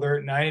friction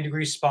folder,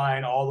 90-degree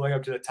spine all the way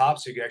up to the top.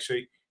 So you can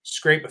actually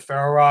scrape a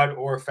ferro rod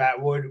or a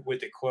fat wood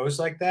with it closed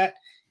like that.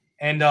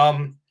 And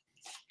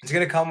it's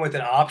going to come with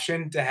an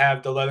option to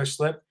have the leather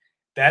slip.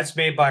 That's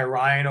made by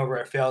Ryan over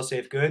at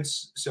Failsafe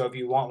Goods. So if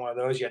you want one of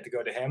those, you have to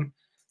go to him.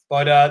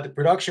 But the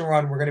production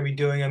run, we're going to be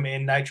doing them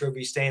in Nitro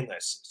V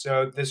stainless.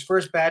 So this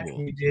first batch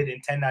we did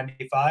in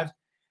 1095,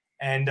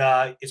 and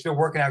it's been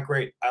working out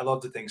great. I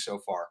love the thing so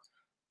far.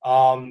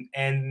 And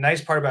the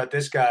nice part about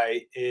this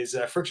guy is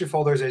friction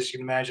folders, as you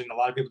can imagine, a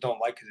lot of people don't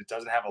like because it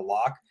doesn't have a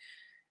lock.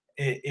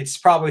 It's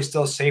probably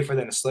still safer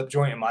than a slip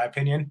joint, in my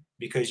opinion,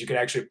 because you can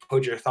actually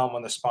put your thumb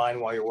on the spine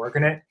while you're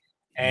working it.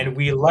 And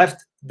we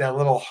left that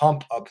little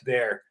hump up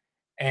there.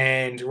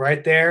 And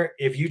right there,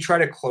 if you try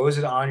to close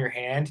it on your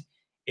hand,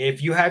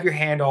 if you have your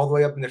hand all the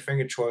way up in the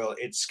finger choil,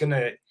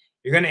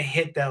 you're gonna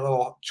hit that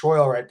little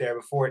choil right there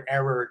before it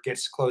ever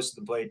gets close to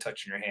the blade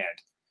touching your hand.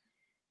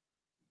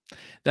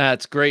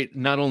 That's great.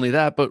 Not only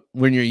that, but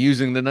when you're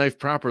using the knife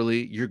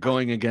properly, you're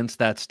going against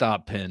that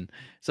stop pin.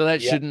 So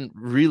that shouldn't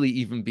really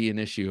even be an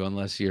issue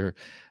unless you're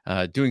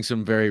doing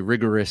some very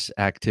rigorous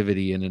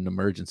activity in an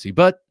emergency.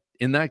 But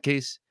in that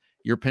case,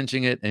 you're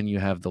pinching it and you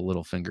have the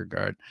little finger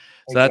guard.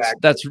 So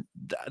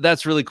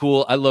that's really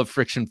cool. I love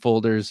friction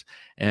folders,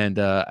 and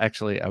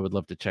actually I would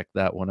love to check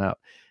that one out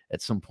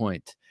at some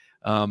point.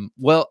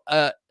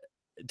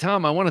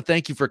 Tom, I want to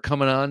thank you for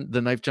coming on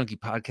the Knife Junkie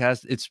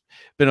podcast. It's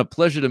been a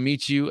pleasure to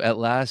meet you at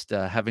last,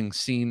 having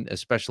seen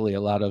especially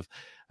a lot of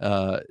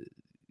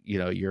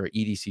your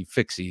EDC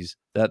fixies.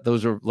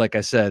 Those are, like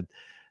I said,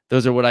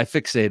 those are what I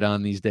fixate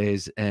on these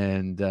days,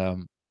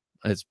 and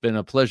it's been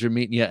a pleasure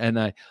meeting you, and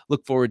I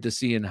look forward to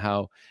seeing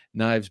how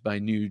Knives by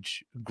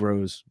Nuge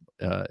grows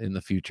in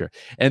the future.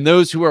 And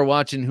those who are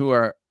watching, who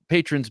are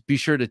patrons, be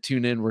sure to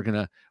tune in. We're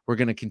gonna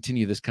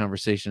continue this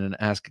conversation and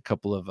ask a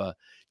couple of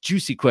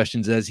juicy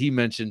questions, as he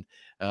mentioned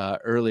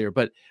earlier.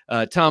 But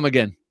Tom,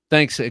 again,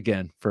 thanks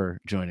again for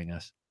joining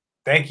us.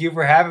 Thank you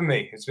for having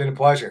me. It's been a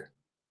pleasure.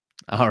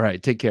 All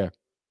right, take care.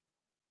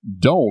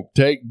 Don't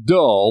take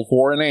dull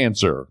for an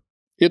answer.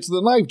 It's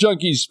the Knife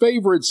Junkie's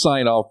favorite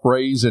sign-off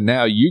phrase, and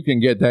now you can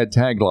get that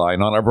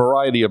tagline on a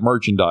variety of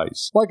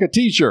merchandise, like a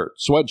t-shirt,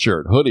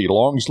 sweatshirt, hoodie,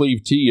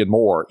 long-sleeve tee, and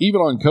more, even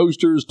on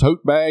coasters,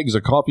 tote bags,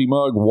 a coffee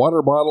mug,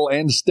 water bottle,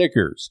 and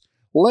stickers.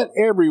 Let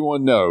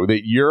everyone know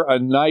that you're a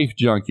knife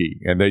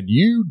junkie and that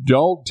you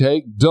don't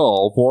take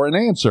dull for an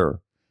answer.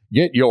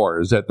 Get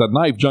yours at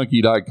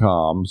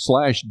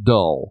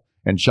TheKnifeJunkie.com/dull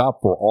and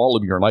shop for all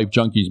of your Knife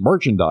Junkies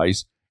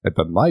merchandise at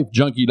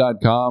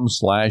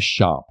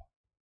TheKnifeJunkie.com/shop.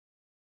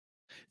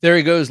 There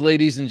he goes,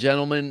 ladies and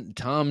gentlemen,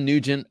 Tom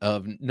Nugent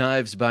of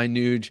Knives by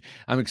Nuge.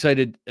 I'm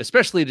excited,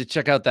 especially to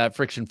check out that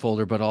friction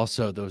folder, but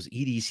also those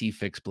EDC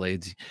fix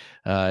blades.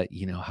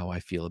 You know how I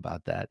feel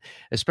about that,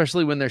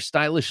 especially when they're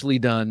stylishly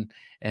done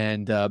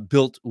and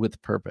built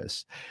with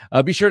purpose.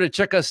 Be sure to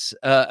check us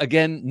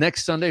again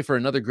next Sunday for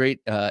another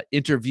great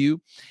interview.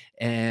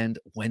 and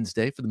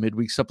Wednesday for the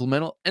midweek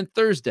supplemental, and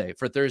Thursday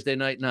for Thursday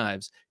Night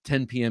Knives,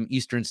 10 p.m.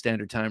 Eastern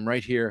Standard Time,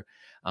 right here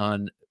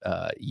on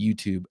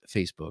YouTube,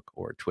 Facebook,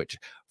 or Twitch.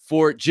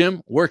 For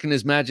Jim working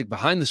his magic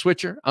behind the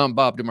switcher, I'm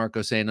Bob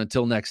DeMarco saying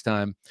until next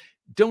time,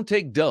 don't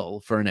take dull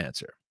for an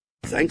answer.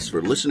 Thanks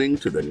for listening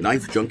to the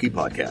Knife Junkie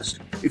podcast.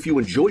 If you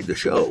enjoyed the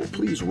show,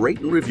 please rate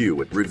and review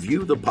at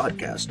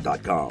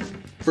reviewthepodcast.com.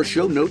 For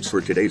show notes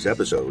for today's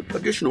episode,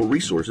 additional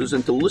resources,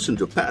 and to listen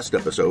to past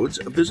episodes,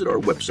 visit our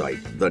website,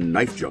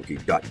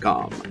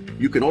 TheKnifeJunkie.com.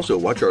 You can also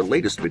watch our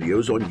latest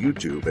videos on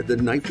YouTube at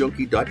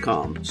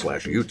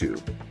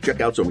TheKnifeJunkie.com/YouTube.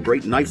 Check out some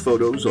great knife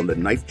photos on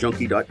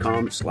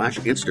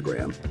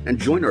TheKnifeJunkie.com/Instagram, and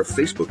join our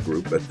Facebook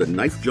group at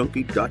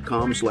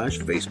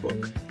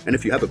TheKnifeJunkie.com/Facebook. And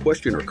if you have a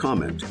question or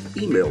comment,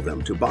 email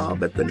them to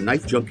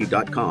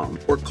bob@TheKnifeJunkie.com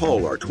or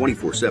call our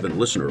 24/7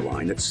 listener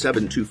line at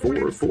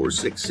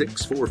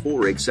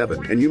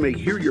 724-466-4487, and you may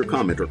hear your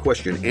comment or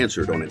question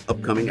answered on an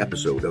upcoming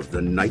episode of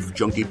the Knife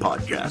Junkie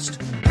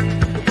podcast.